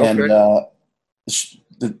 And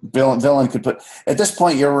the villain could put, at this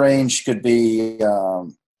point, your range could be,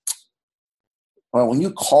 when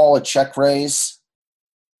you call a check raise,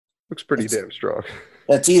 looks pretty damn strong.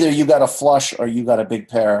 That's either you got a flush or you got a big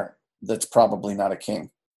pair that's probably not a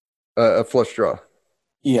king. A flush draw.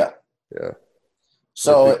 Yeah. Yeah.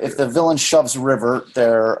 So if the villain shoves river,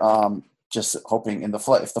 they're just hoping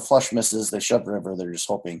if the flush misses, they shove river, they're just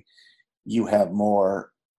hoping you have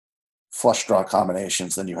more flush draw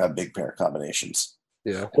combinations than you have big pair combinations.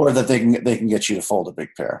 Yeah. Or that they can get you to fold a big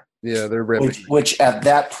pair. Yeah, they're ripping. Which at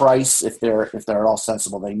that price, if they're at all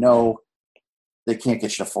sensible, they know they can't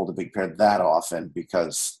get you to fold a big pair that often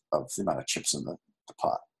because of the amount of chips in the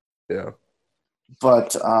pot. Yeah.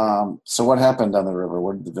 But so what happened on the river?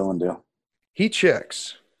 What did the villain do? He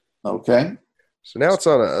checks. Okay. So now it's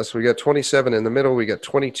on us. We got 27 in the middle. We got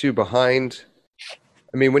 22 behind.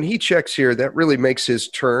 I mean, when he checks here, that really makes his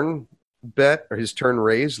turn bet or his turn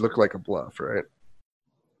raise look like a bluff, right?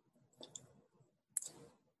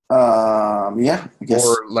 Yeah, I guess.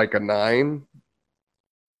 Or like a 9.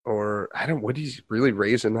 Or would he really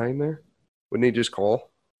raise a 9 there? Wouldn't he just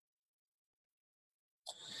call?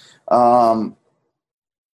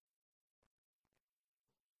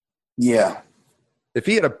 Yeah. If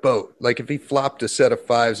he had a boat, like if he flopped a set of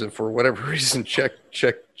 5s and for whatever reason checked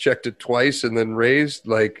it twice and then raised,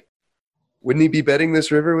 like, wouldn't he be betting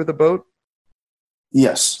this river with a boat?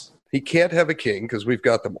 Yes. He can't have a king because we've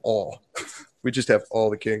got them all. We just have all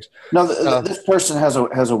the kings. No, this person has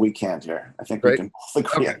a weak hand here. I think we Right? can both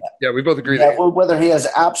agree Okay. on that. Yeah, we both agree. Yeah, well, whether he has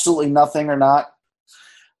absolutely nothing or not,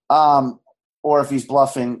 or if he's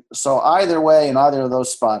bluffing. So either way, in either of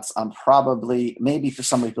those spots, I'm probably, maybe for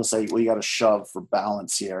some people say, well, you got to shove for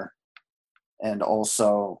balance here. And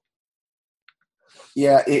also,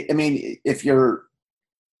 yeah, I mean, if you're,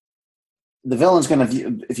 the villain's going to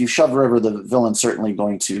view, if you shove river, the villain's certainly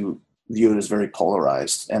going to view it as very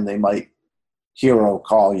polarized, and they might hero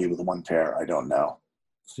call you with one pair. I don't know.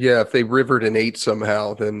 Yeah, if they rivered an 8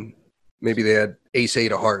 somehow, then maybe they had ace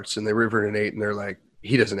 8 of hearts and they rivered an 8 and they're like,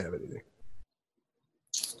 he doesn't have anything.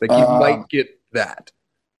 Like you might get that,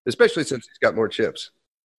 especially since he's got more chips.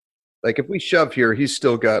 Like if we shove here, he's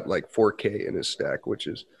still got like 4K in his stack, which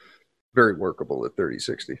is very workable at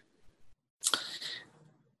 30-60.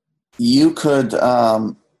 You could,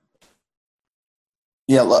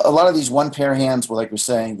 yeah, a lot of these one pair hands, well, like we're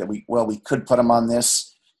saying that we could put them on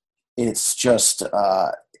this. It's just,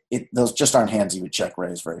 those just aren't hands you would check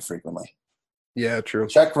raise very frequently. Yeah, true.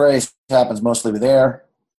 Check raise happens mostly with air,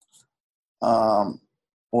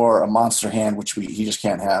 or a monster hand, which he just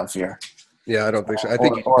can't have here. Yeah, I don't think so. I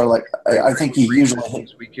think, I think he usually.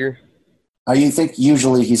 This week here. You think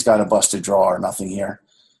usually he's got a busted draw or nothing here.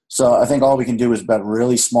 So I think all we can do is bet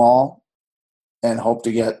really small and hope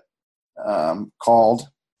to get called,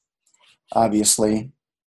 obviously.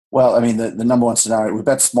 Well, I mean, the number one scenario, we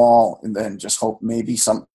bet small and then just hope maybe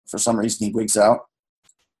for some reason he wigs out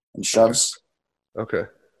and shoves. Okay.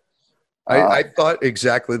 I thought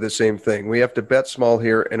exactly the same thing. We have to bet small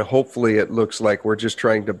here, and hopefully it looks like we're just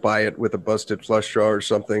trying to buy it with a busted flush draw or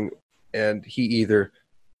something, and he either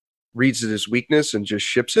reads it as weakness and just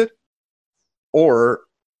ships it, or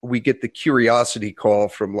we get the curiosity call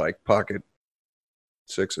from like pocket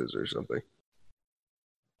sixes or something.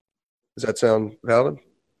 Does that sound valid?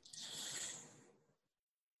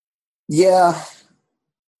 Yeah.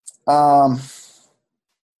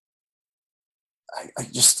 I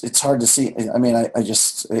just, it's hard to see. I mean, I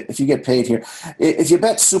just, if you get paid here, if you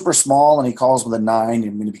bet super small and he calls with a 9,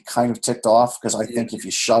 you're going to be kind of ticked off, because I think if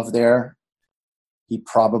you shove there, he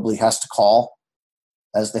probably has to call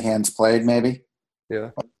as the hand's played, maybe.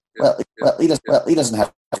 Yeah. Well, he doesn't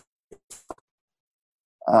have.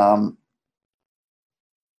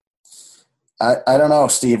 I don't know,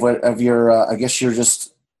 Steve. What of your? I guess you're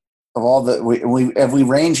just of all the if we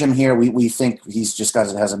range him here, we think he's just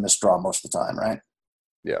has a misdraw most of the time, right?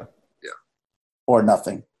 Yeah. Or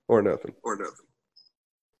nothing. Or nothing.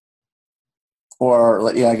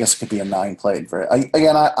 Or yeah, I guess it could be a 9 played.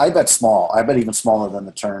 I bet small. I bet even smaller than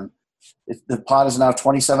the turn. The pot is now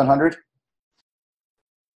 2,700.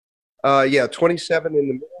 Yeah, 27 in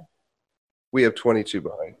the middle. We have 22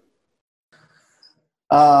 behind.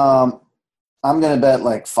 I'm going to bet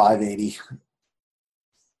like 580.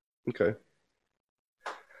 Okay.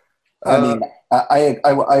 I mean,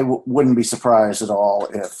 I wouldn't be surprised at all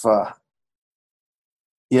if,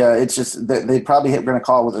 yeah, it's just they probably going to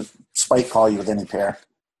call with a spike call you with any pair.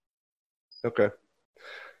 Okay.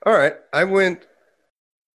 All right. I went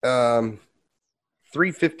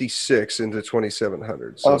 356 into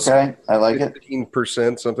 2,700. So okay, I like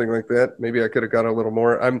 15%, something like that. Maybe I could have got a little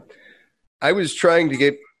more. I was trying to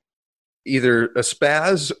get either a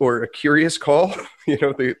spaz or a curious call. You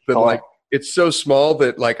know, like it's so small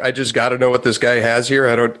that like I just got to know what this guy has here.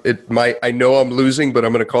 I know I'm losing, but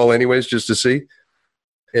I'm going to call anyways just to see.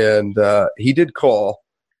 And he did call,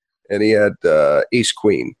 and he had ace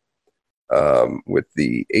queen with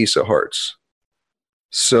the ace of hearts.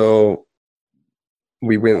 So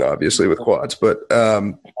we win obviously with quads, but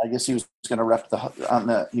I guess he was going to rep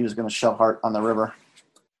he was going to shove heart on the river.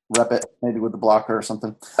 Rep it maybe with the blocker or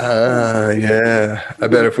something. Yeah. I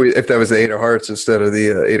bet if that was the 8 of hearts instead of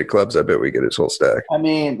the 8 of clubs, I bet we get his whole stack. I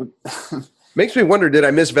mean, makes me wonder, did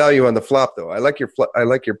I miss value on the flop though? I like your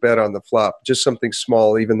bet on the flop, just something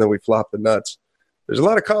small, even though we flop the nuts. There's a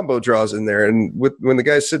lot of combo draws in there, and when the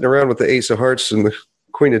guy's sitting around with the ace of hearts and the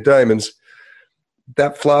queen of diamonds,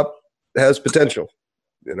 that flop has potential,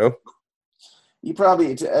 you know. You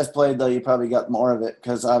probably, as played though, you probably got more of it,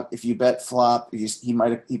 because if you bet flop,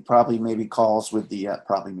 he probably maybe calls with the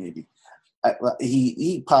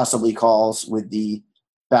he possibly calls with the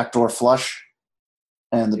backdoor flush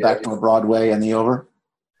and the backdoor Broadway and the over.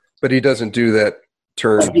 But he doesn't do that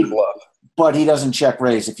turn bluff. But he doesn't check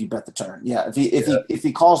raise if you bet the turn. Yeah, if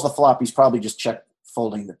he calls the flop, he's probably just check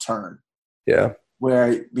folding the turn. Yeah.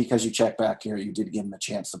 Where because you check back here, you did give him a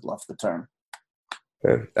chance to bluff the turn.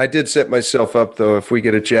 I did set myself up, though. If we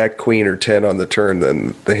get a jack, queen, or 10 on the turn,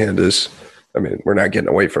 then the hand is – I mean, we're not getting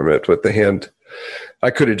away from it, but the hand – I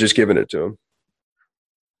could have just given it to him.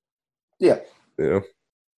 Yeah. you know.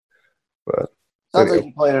 But sounds anyhow. like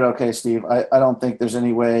you played it okay, Steve. I don't think there's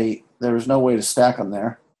any way. There was no way to stack them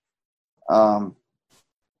there.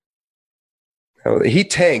 He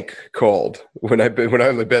tank called when I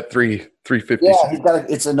only bet 350. Yeah,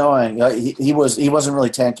 it's annoying. He wasn't really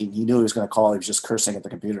tanking. He knew he was going to call. He was just cursing at the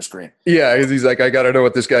computer screen. Yeah, he's like, I got to know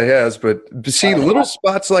what this guy has. But see, little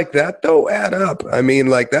spots like that though add up. I mean,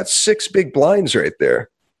 like that's 6 big blinds right there.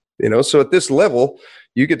 You know, so at this level,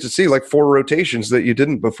 you get to see like 4 rotations that you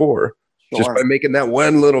didn't before, just by making that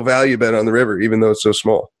one little value bet on the river, even though it's so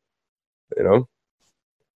small. You know,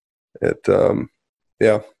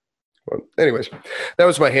 yeah. Well, anyways, that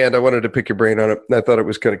was my hand. I wanted to pick your brain on it. I thought it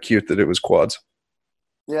was kind of cute that it was quads.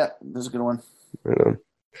 Yeah, this is a good one.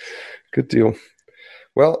 Good deal.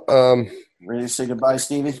 Well, ready to say goodbye,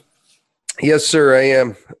 Stevie? Yes, sir, I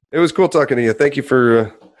am. It was cool talking to you. Thank you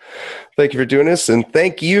for doing this, and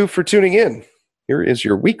thank you for tuning in. Here is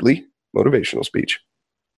your weekly motivational speech.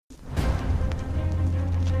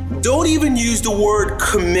 Don't even use the word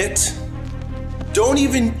commit. Don't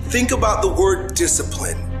even think about the word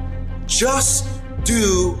discipline. Just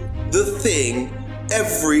do the thing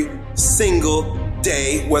every single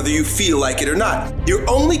day, whether you feel like it or not. Your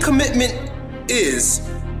only commitment is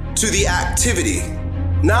to the activity,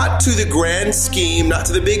 not to the grand scheme, not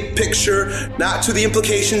to the big picture, not to the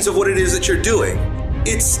implications of what it is that you're doing.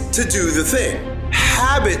 It's to do the thing.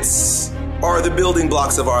 Habits are the building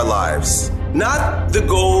blocks of our lives, not the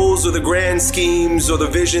goals or the grand schemes or the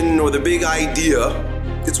vision or the big idea.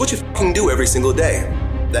 It's what you fucking do every single day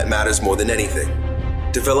that matters more than anything.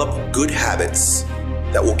 Develop good habits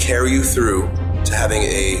that will carry you through to having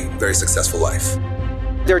a very successful life.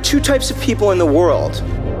 There are 2 types of people in the world.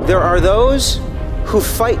 There are those who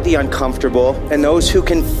fight the uncomfortable and those who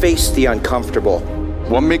can face the uncomfortable.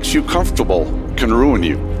 What makes you comfortable can ruin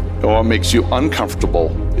you. And what makes you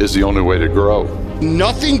uncomfortable is the only way to grow.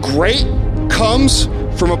 Nothing great comes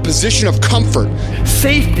from a position of comfort.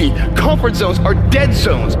 Safety, comfort zones are dead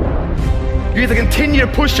zones. You either continue to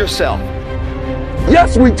push yourself.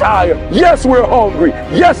 Yes, we tired. Yes, we're hungry.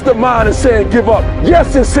 Yes, the mind is saying give up.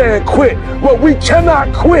 Yes, it's saying quit. But we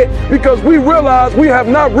cannot quit because we realize we have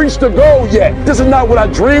not reached the goal yet. This is not what I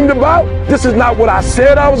dreamed about. This is not what I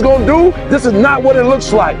said I was going to do. This is not what it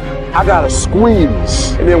looks like. I got to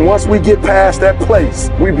squeeze. And then once we get past that place,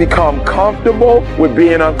 we become comfortable with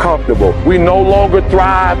being uncomfortable. We no longer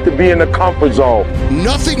thrive to be in the comfort zone.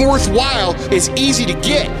 Nothing worthwhile is easy to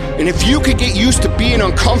get. And if you could get used to being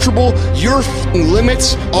uncomfortable, your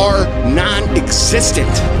limits are non-existent.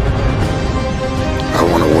 I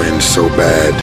want to win so bad.